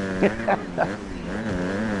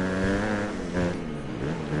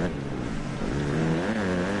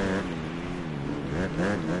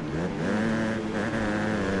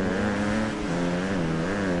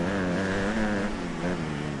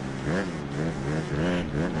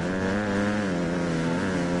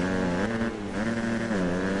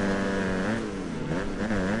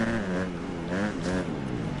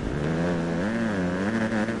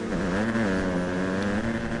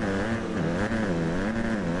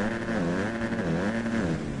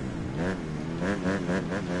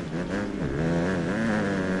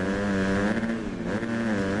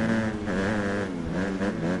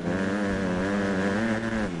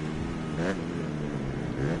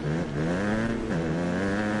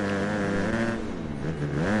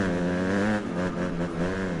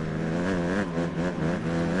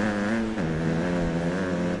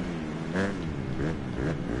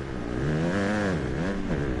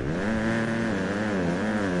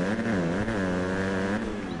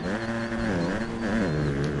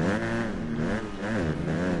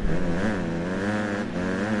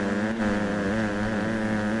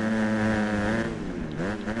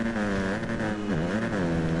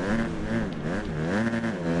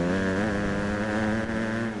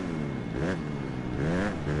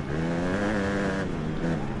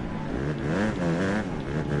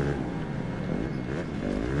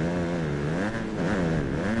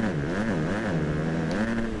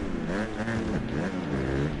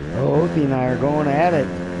 Mxgp and I are going at it.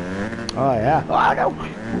 Oh yeah. Oh no!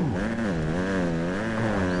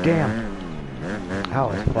 God damn. That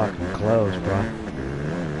was fucking close, bro.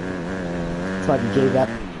 It's like you gave that.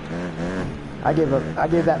 I gave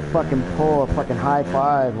that fucking pole a fucking high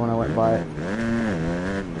five when I went by it.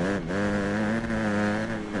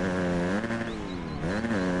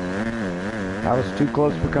 I was too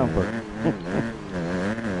close for comfort.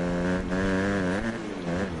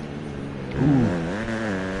 Ooh.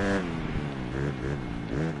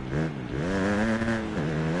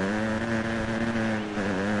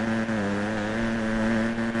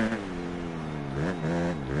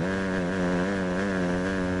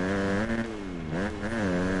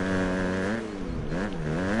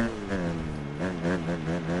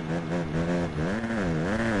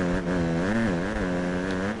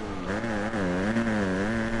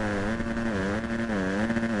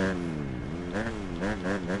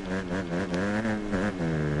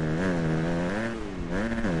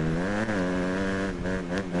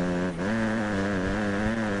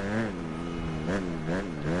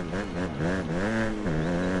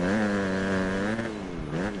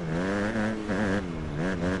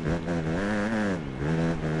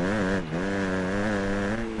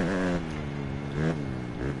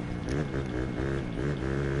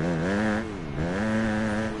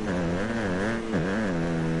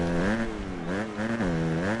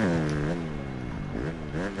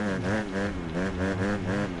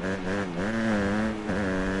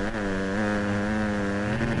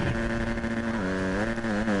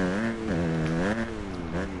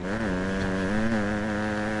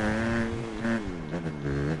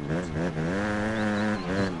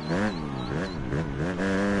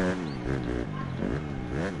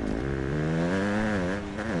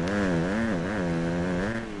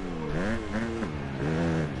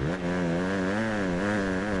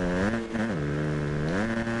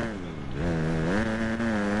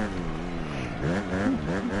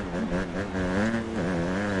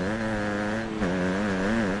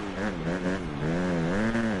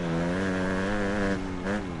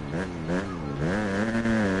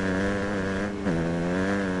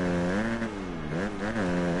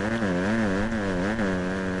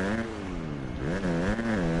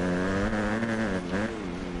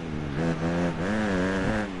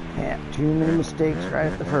 Too many mistakes right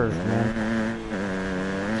at the first,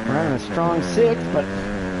 man. Running a strong 6, but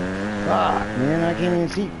fuck, man, I can't even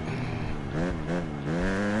see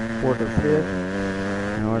 4th or 5th.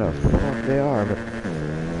 I don't know where the fuck they are, but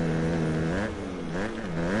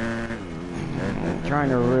I'm trying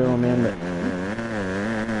to reel them in, but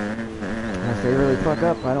if they really fuck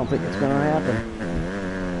up, I don't think it's gonna happen.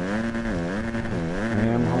 I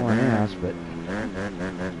am hauling ass, but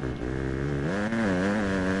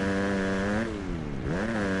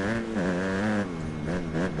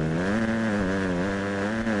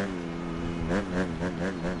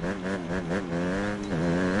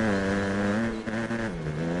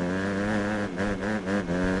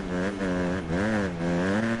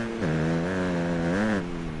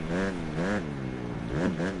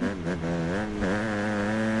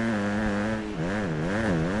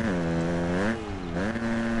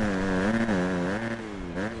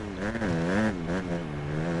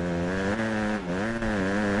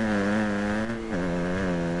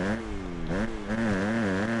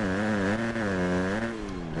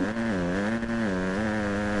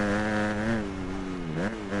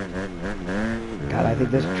God, I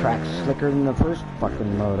think this track's slicker than the first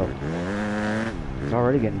fucking moto. It's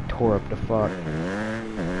already getting tore up to fuck.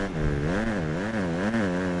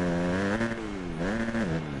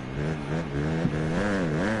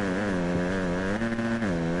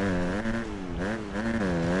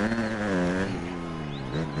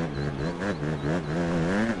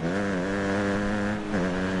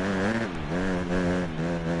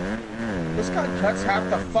 This guy cuts half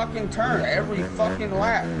the fucking turn every fucking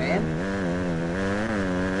lap, man.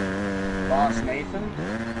 Boss Nathan.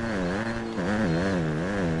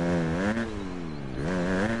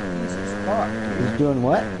 Jesus fuck. He's doing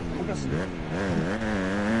what?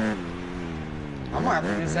 I'm gonna have to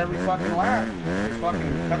do this every fucking lap. Just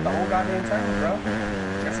fucking cut the whole goddamn turn, bro.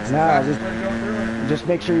 Guess it's the No, fastest way to go through it. just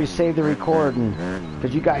make sure you save the record, and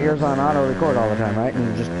because you got yours on auto record all the time, right?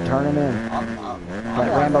 And just turn him in. Let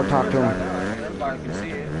Rambo talk to him. Right now. Everybody can see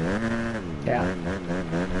it. Yeah.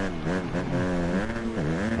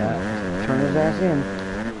 Yeah. Turn his ass in.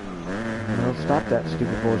 And he'll stop that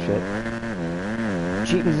stupid bullshit.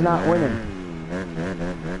 Cheating's not winning.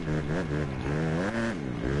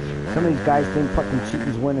 Some of these guys think fucking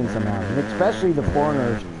cheating's winning somehow. And especially the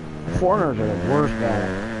foreigners. Foreigners are the worst at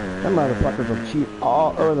it. Them motherfuckers will cheat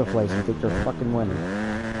all over the place and think they're fucking winning.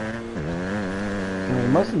 I mean,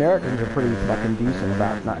 most Americans are pretty fucking decent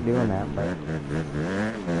about not doing that, but...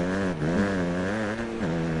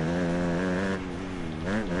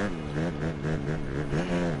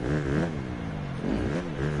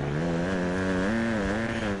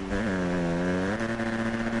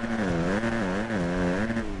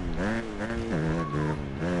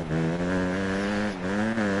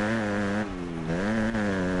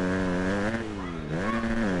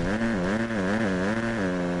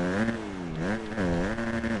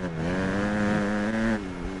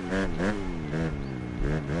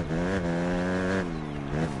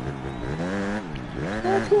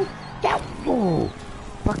 Oh,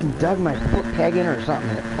 fucking dug my foot peg in or something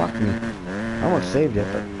and it fucked me. I almost saved it,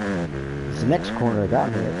 but it's the next corner that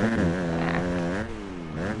got me. It fucking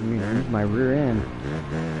used my rear end.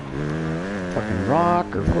 Fucking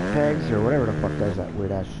rock or foot pegs or whatever the fuck does that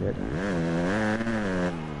weird ass shit.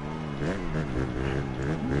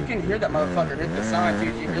 You can hear that motherfucker hit the sign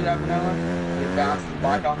too. Did you hear that, Vanilla? It bounced the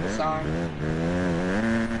bike off the sign.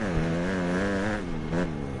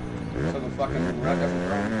 So the fucking rut doesn't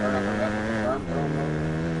throw him, or not the rut, the berm throw him over.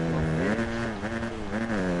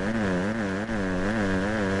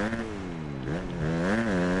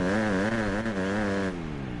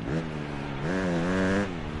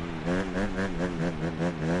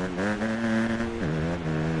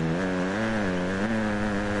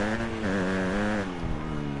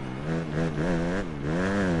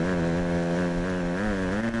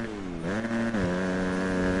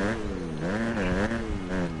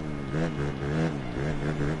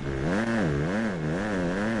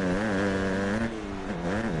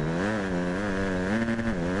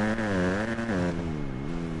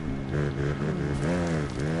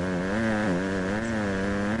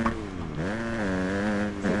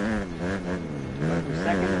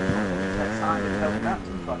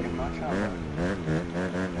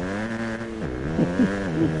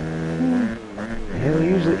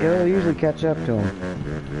 He'll usually catch up to him.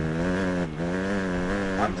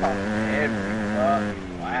 I'm talking every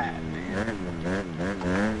fucking lap, man.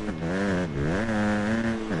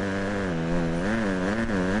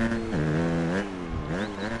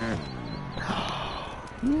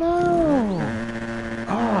 No!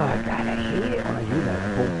 Oh, God, I hate it when I do that. I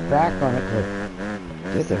pull back on it to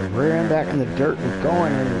get the rear end back in the dirt and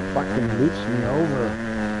going and it fucking loops me over.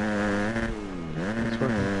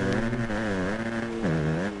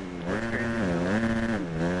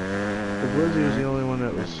 Blizzy was the only one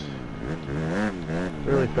that was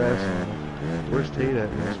really fast. Where's Tate at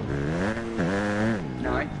in this one?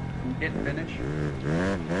 Ninth. Didn't finish.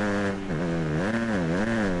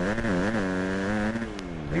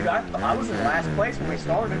 Dude, I was in last place when we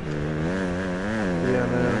started. Yeah,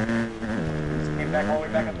 man. Just came back all the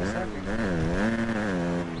way back up to second.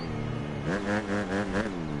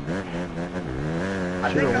 I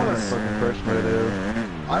think I was fucking first moto.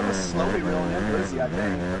 I was slowly reeling in Blizzy, I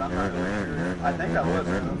think, but I'm not really sure. I think I was,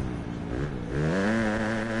 though.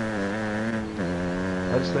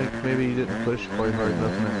 I just think maybe you didn't push quite hard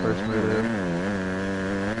enough in that first moto.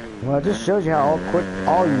 Well, it just shows you how quick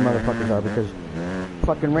all you motherfuckers are because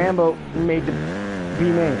fucking Rambo made the B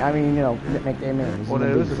main. I mean, you know, make the A main. Well, no,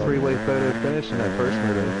 it was a three-way photo finish in that first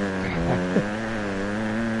moto.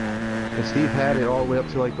 And Steve had it all the way up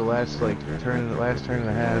to like the last turn and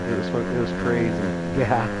a half. It was crazy.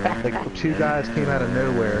 Yeah. Like two guys came out of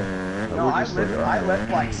nowhere. No, I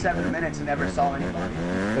left like 7 minutes and never saw anybody.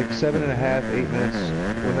 Like 7.5, 8 minutes.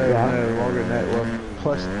 Well, no, longer than that. Well,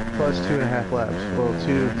 plus 2.5 laps. Well,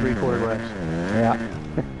 2 3/4 laps. Yeah.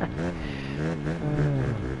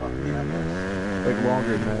 Like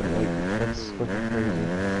longer than that. Like that's fucking crazy.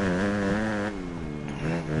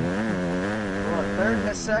 Third and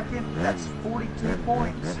a second, that's 42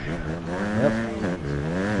 points. Yep.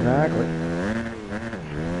 Exactly.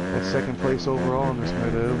 That's second place overall in this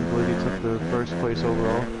moto. Blizzy took the first place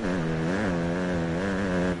overall.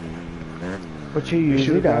 Which he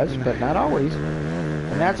usually does, but not always.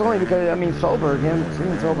 And that's only because, I mean, Solberg, him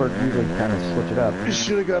and Solberg usually kind of switch it up. You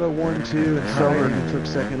should have got a 1-2, and Solberg took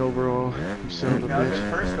second overall. You son of a No, bitch.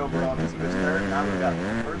 the first overall, because he was third, and I would have got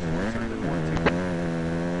the first one, so it was 1-2.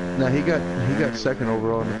 No, he got second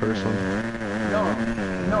overall in the first one.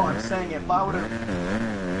 No, I'm saying if I would have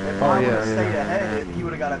stayed ahead, he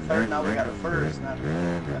would have got a third and I would have got a first.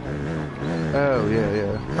 Oh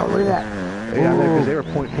yeah. Oh, look at that. Yeah, because they were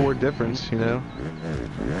 0.4 difference, you know.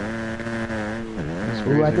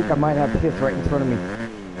 Ooh, I think I might have fifth right in front of me.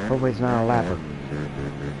 Hopefully it's not a lapper.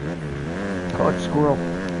 Oh, it's Squirrel.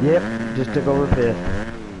 Yep, just took over fifth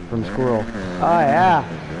from Squirrel. Oh yeah.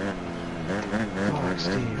 Fuck,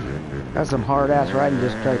 Steve. That's some hard ass riding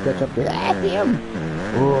just to try to catch up to him.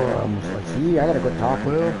 Oh, I almost like, see, I gotta go talk.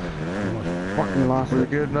 Well, Almost fucking lost we were it.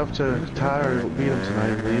 good enough to tie or beat him tonight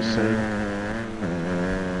at least, so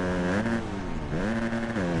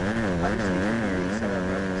I just need to hear you set up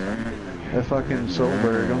right. that fucking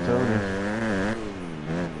Solberg, I'm telling you.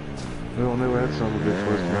 We don't know where that son of a bitch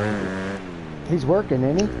was tonight. He's working,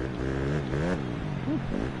 isn't he?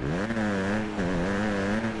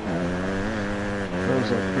 That was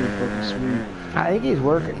like pretty fucking sweet. I think he's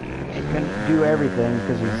working. He can do everything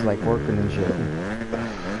because he's like working and shit.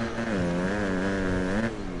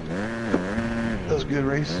 That was good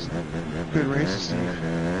races. Good races, Steve.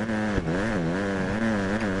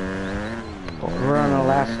 We're on the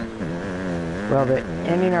last, well, the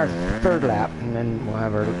ending our third lap, and then we'll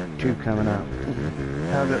have our 2 coming up.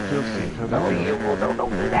 How'd that feel, Steve? How'd that feel? Don't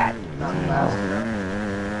do that.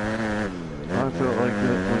 I felt like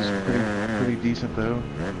that was pretty decent though.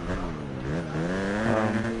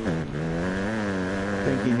 I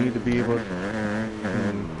think you need to be able to,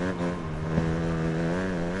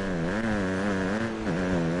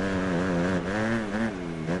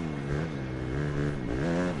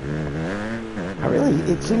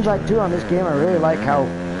 It seems like too on this game, I really like how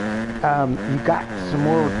you got some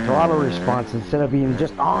more throttle response instead of being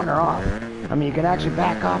just on or off. I mean, you can actually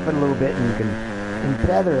back off it a little bit and you can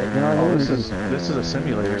feather it, you know what I mean? this is a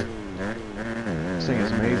simulator. This thing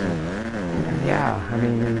is amazing. Yeah, I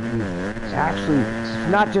mean, it's actually,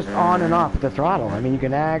 it's not just on and off the throttle. I mean, you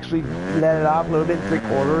can actually let it off a little bit,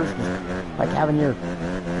 3/4, like having your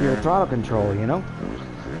throttle control, you know?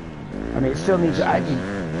 I mean, it still needs,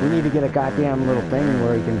 we need to get a goddamn little thing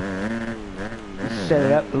where you can set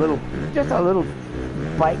it up just a little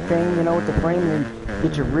bike thing, you know, with the frame, and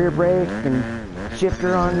get your rear brake and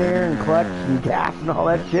shifter on there and clutch and gas and all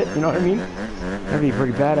that shit, you know what I mean? That'd be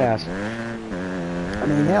pretty badass. I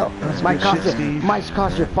mean, hell, it might cost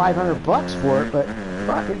you $500 for it, but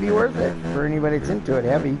fuck, it'd be worth it for anybody that's into it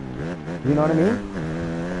heavy. You know what I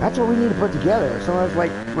mean? That's what we need to put together. Some of us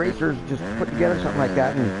like racers just put together something like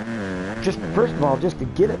that, and just first of all, just to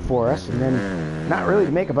get it for us, and then not really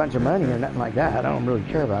to make a bunch of money or nothing like that. I don't really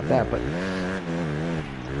care about that, but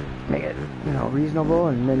make it, you know, reasonable,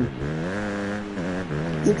 and then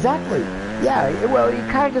exactly, yeah. Well, you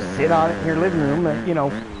kind of just sit on it in your living room, and you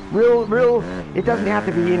know. Real, it doesn't have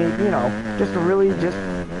to be any, you know, just a really just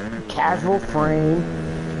casual frame,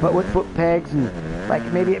 but with foot pegs, and like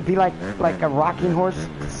maybe it'd be like a rocking horse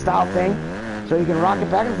style thing, so you can rock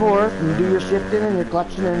it back and forth and do your shifting and your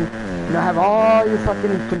clutching and, you know, have all your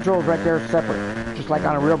fucking controls right there separate, just like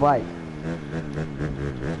on a real bike.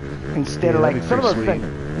 Instead of like some of those things,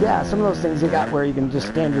 yeah, some of those things they got where you can just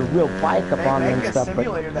stand your real bike up on it and stuff. Make a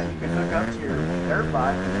simulator that you can hook up to your dirt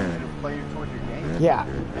bike and it'll play towards your game. Yeah,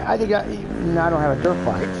 I think I don't have a dirt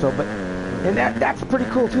bike, so and that's pretty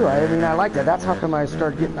cool too. I mean, I like that. That's how come I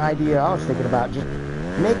started getting an idea. I was thinking about just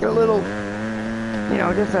make it a little, you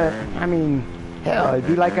know, just I mean, hell, it'd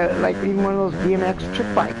be like even one of those BMX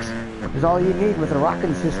trick bikes. Is all you need with a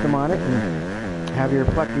rocking system on it, and have your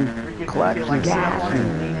fucking clutch and gas.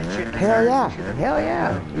 Hell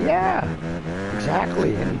yeah,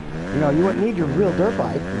 exactly. And you know, you wouldn't need your real dirt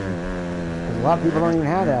bike. A lot of people don't even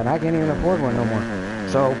have that. I can't even afford one no more.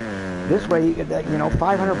 So this way you could, you know,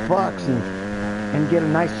 $500 and get a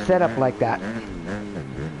nice setup like that.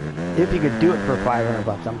 If you could do it for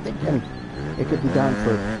 $500, I'm thinking it could be done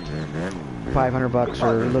for $500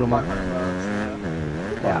 or a little more.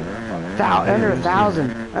 Yeah, under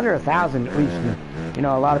 $1,000 at least. You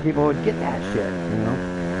know, a lot of people would get that shit. You know.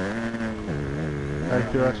 How do you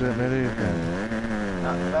feel after that minute?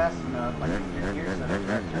 Not fast enough. Like your gears that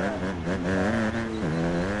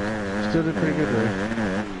Still did pretty good though.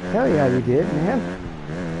 Hell yeah, you did, man.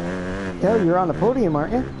 Hell, you're on the podium,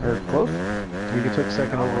 aren't you? Or close? You took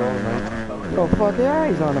second overall tonight. Oh, fuck yeah,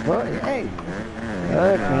 he's on the podium. Hey.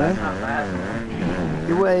 Look, man.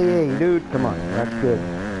 Hey, dude, come on. That's good.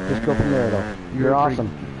 Just go from there, though. You're awesome.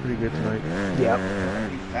 Pretty good tonight. Yep.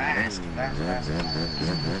 fast.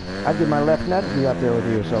 I did my left nut to be up there with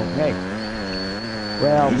you, so, hey.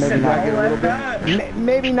 Well, maybe not. A little bit.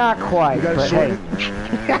 Maybe not quite, You gotta but shorten, hey.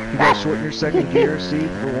 you gotta shorten your second gear, see,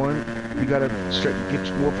 for one. You gotta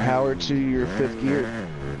get more power to your fifth gear.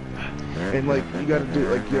 And like, you gotta do,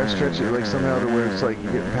 like, you gotta stretch it, like, somehow to where it's like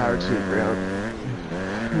you're getting power to the ground.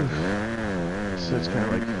 So it's kind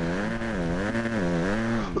of like...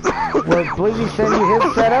 Will Blizzy send you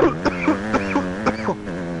his setup?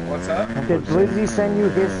 What's up? Did Blizzy send you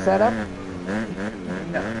his setup?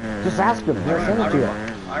 No. Just ask him. He'll send it to you.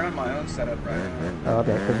 I run my own setup right now. Oh,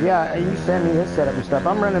 okay, because yeah, you send me his setup and stuff.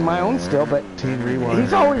 I'm running my own still, but Team Rewind.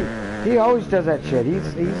 he always does that shit.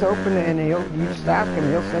 He's open and you just ask him,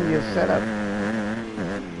 he'll send you his setup.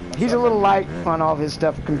 He's a little light on all of his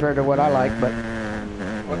stuff compared to what I like, but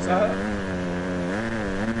What's up? I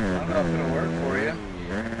don't know if it'll work for you.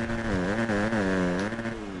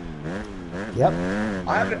 yep.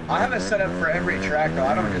 I have a setup for every track though.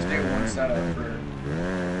 I don't just do one setup for.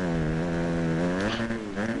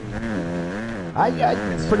 I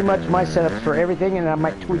pretty much my setups for everything, and I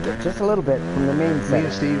might tweak it just a little bit from the main Me and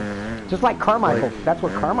setup. Steve, Just like Carmichael. That's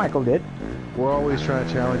what Carmichael did. we're always trying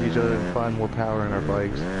to challenge each other and find more power in our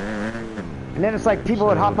bikes. And then it's like people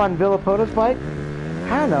would hop on Villapota's bike.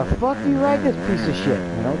 How the fuck do you ride this piece of shit?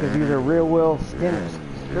 You know, because he's a real wheel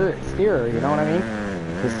steerer, you know what I mean?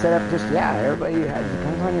 His setup just, yeah, everybody, it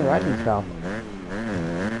depends on your riding style.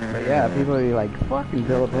 But yeah, people are like, fucking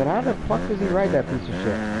Villapota, how the fuck does he ride that piece of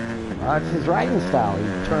shit? It's his riding style. He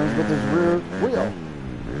turns with his rear wheel.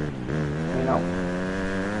 You know?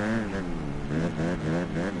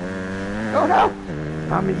 Oh no!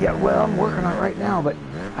 I'm working on it right now, but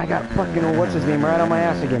I got fucking, what's his name, right on my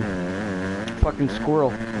ass again. Fucking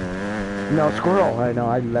squirrel. No, squirrel. I know,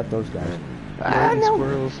 I left those guys. No.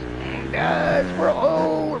 Squirrels. Squirrel.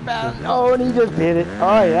 Oh, we're bad. Oh, and he just did it.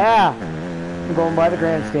 Oh, yeah. I'm going by the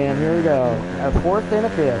grandstand. Here we go. A fourth and a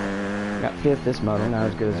fifth. Got fifth this moto, not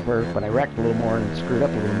as good as first, but I wrecked a little more and screwed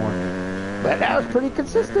up a little more. But that was pretty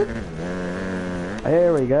consistent.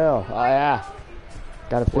 There we go. Oh, yeah.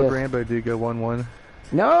 Got a fifth. What Rambo did go 1-1?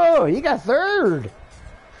 No, he got third.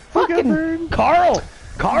 Fucking Carl.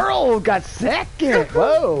 Carl got second.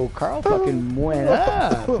 Whoa, Carl fucking went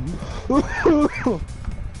up.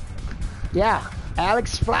 Yeah,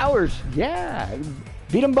 Alex Flowers. Yeah,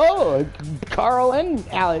 beat them both. Carl and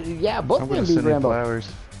Alex. Yeah, both of them beat Rambo.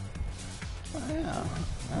 Flowers. Oh, yeah,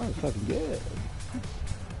 that was fucking good.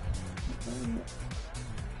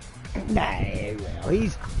 Nah, well,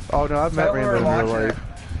 he's. Oh no, I've met So we're Rambo in real watching life.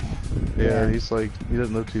 Yeah, he's like, he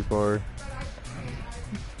doesn't live too far.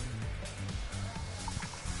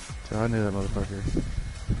 So I knew that motherfucker.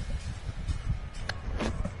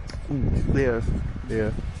 Yeah,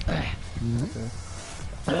 yeah. Okay.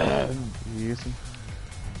 You use him?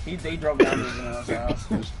 He drove down to his house.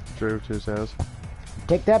 Just drove to his house.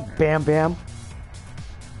 Take that, Bam Bam.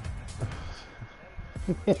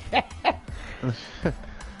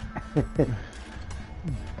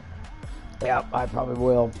 Yeah, I probably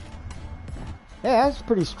will. Yeah, that's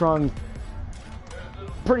pretty strong.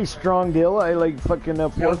 Pretty strong deal. I like fucking a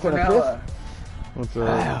fourth and a fifth. What's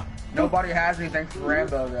up? Nobody has anything for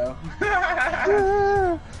Rambo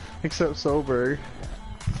though. Except Solberg.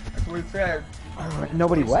 That's what he said.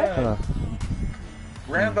 Nobody That's what? what he said.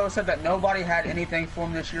 Rambo said that nobody had anything for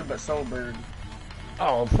him this year but Solberg.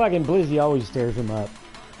 Oh, fucking Blizzy always tears him up.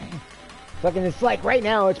 Fucking, it's like right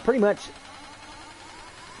now, it's pretty much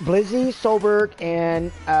Blizzy, Solberg,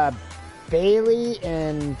 and Bailey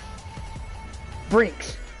and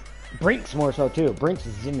Brinks. Brinks more so too. Brinks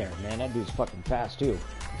is in there, man. That dude's fucking fast too.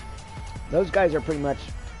 Those guys are pretty much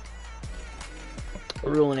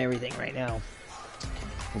ruling everything right now.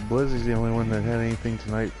 Well, Blizzy's the only one that had anything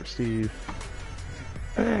tonight for Steve.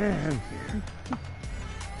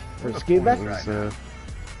 For Scuba?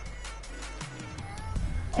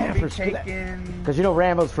 I'll for be taking. Because you know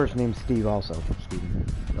Rambo's first name's Steve also. Steven.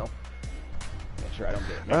 No. Make sure I don't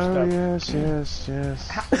get it mixed Oh, up. yes.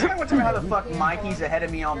 Somebody want to tell me how the fuck Mikey's ahead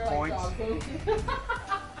of me on points? What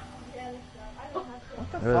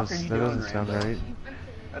the fuck are you That doing, doesn't sound Rambo? right.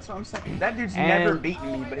 That's what I'm saying. That dude's And- never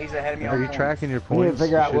beaten me, but he's ahead of me on Are you points. tracking your We need to points?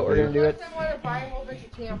 figure out You what we're should gonna do it.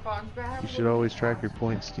 You should always track your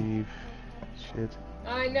points, Steve. Shit.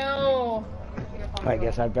 I know. I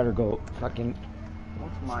guess I better go fucking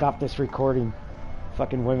stop this recording.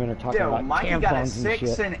 Fucking women are talking Yo, about Mikey got a tampons and 6,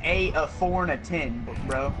 shit. an 8, a 4, and a 10,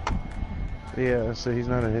 bro. Yeah, so he's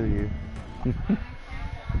not ahead of you.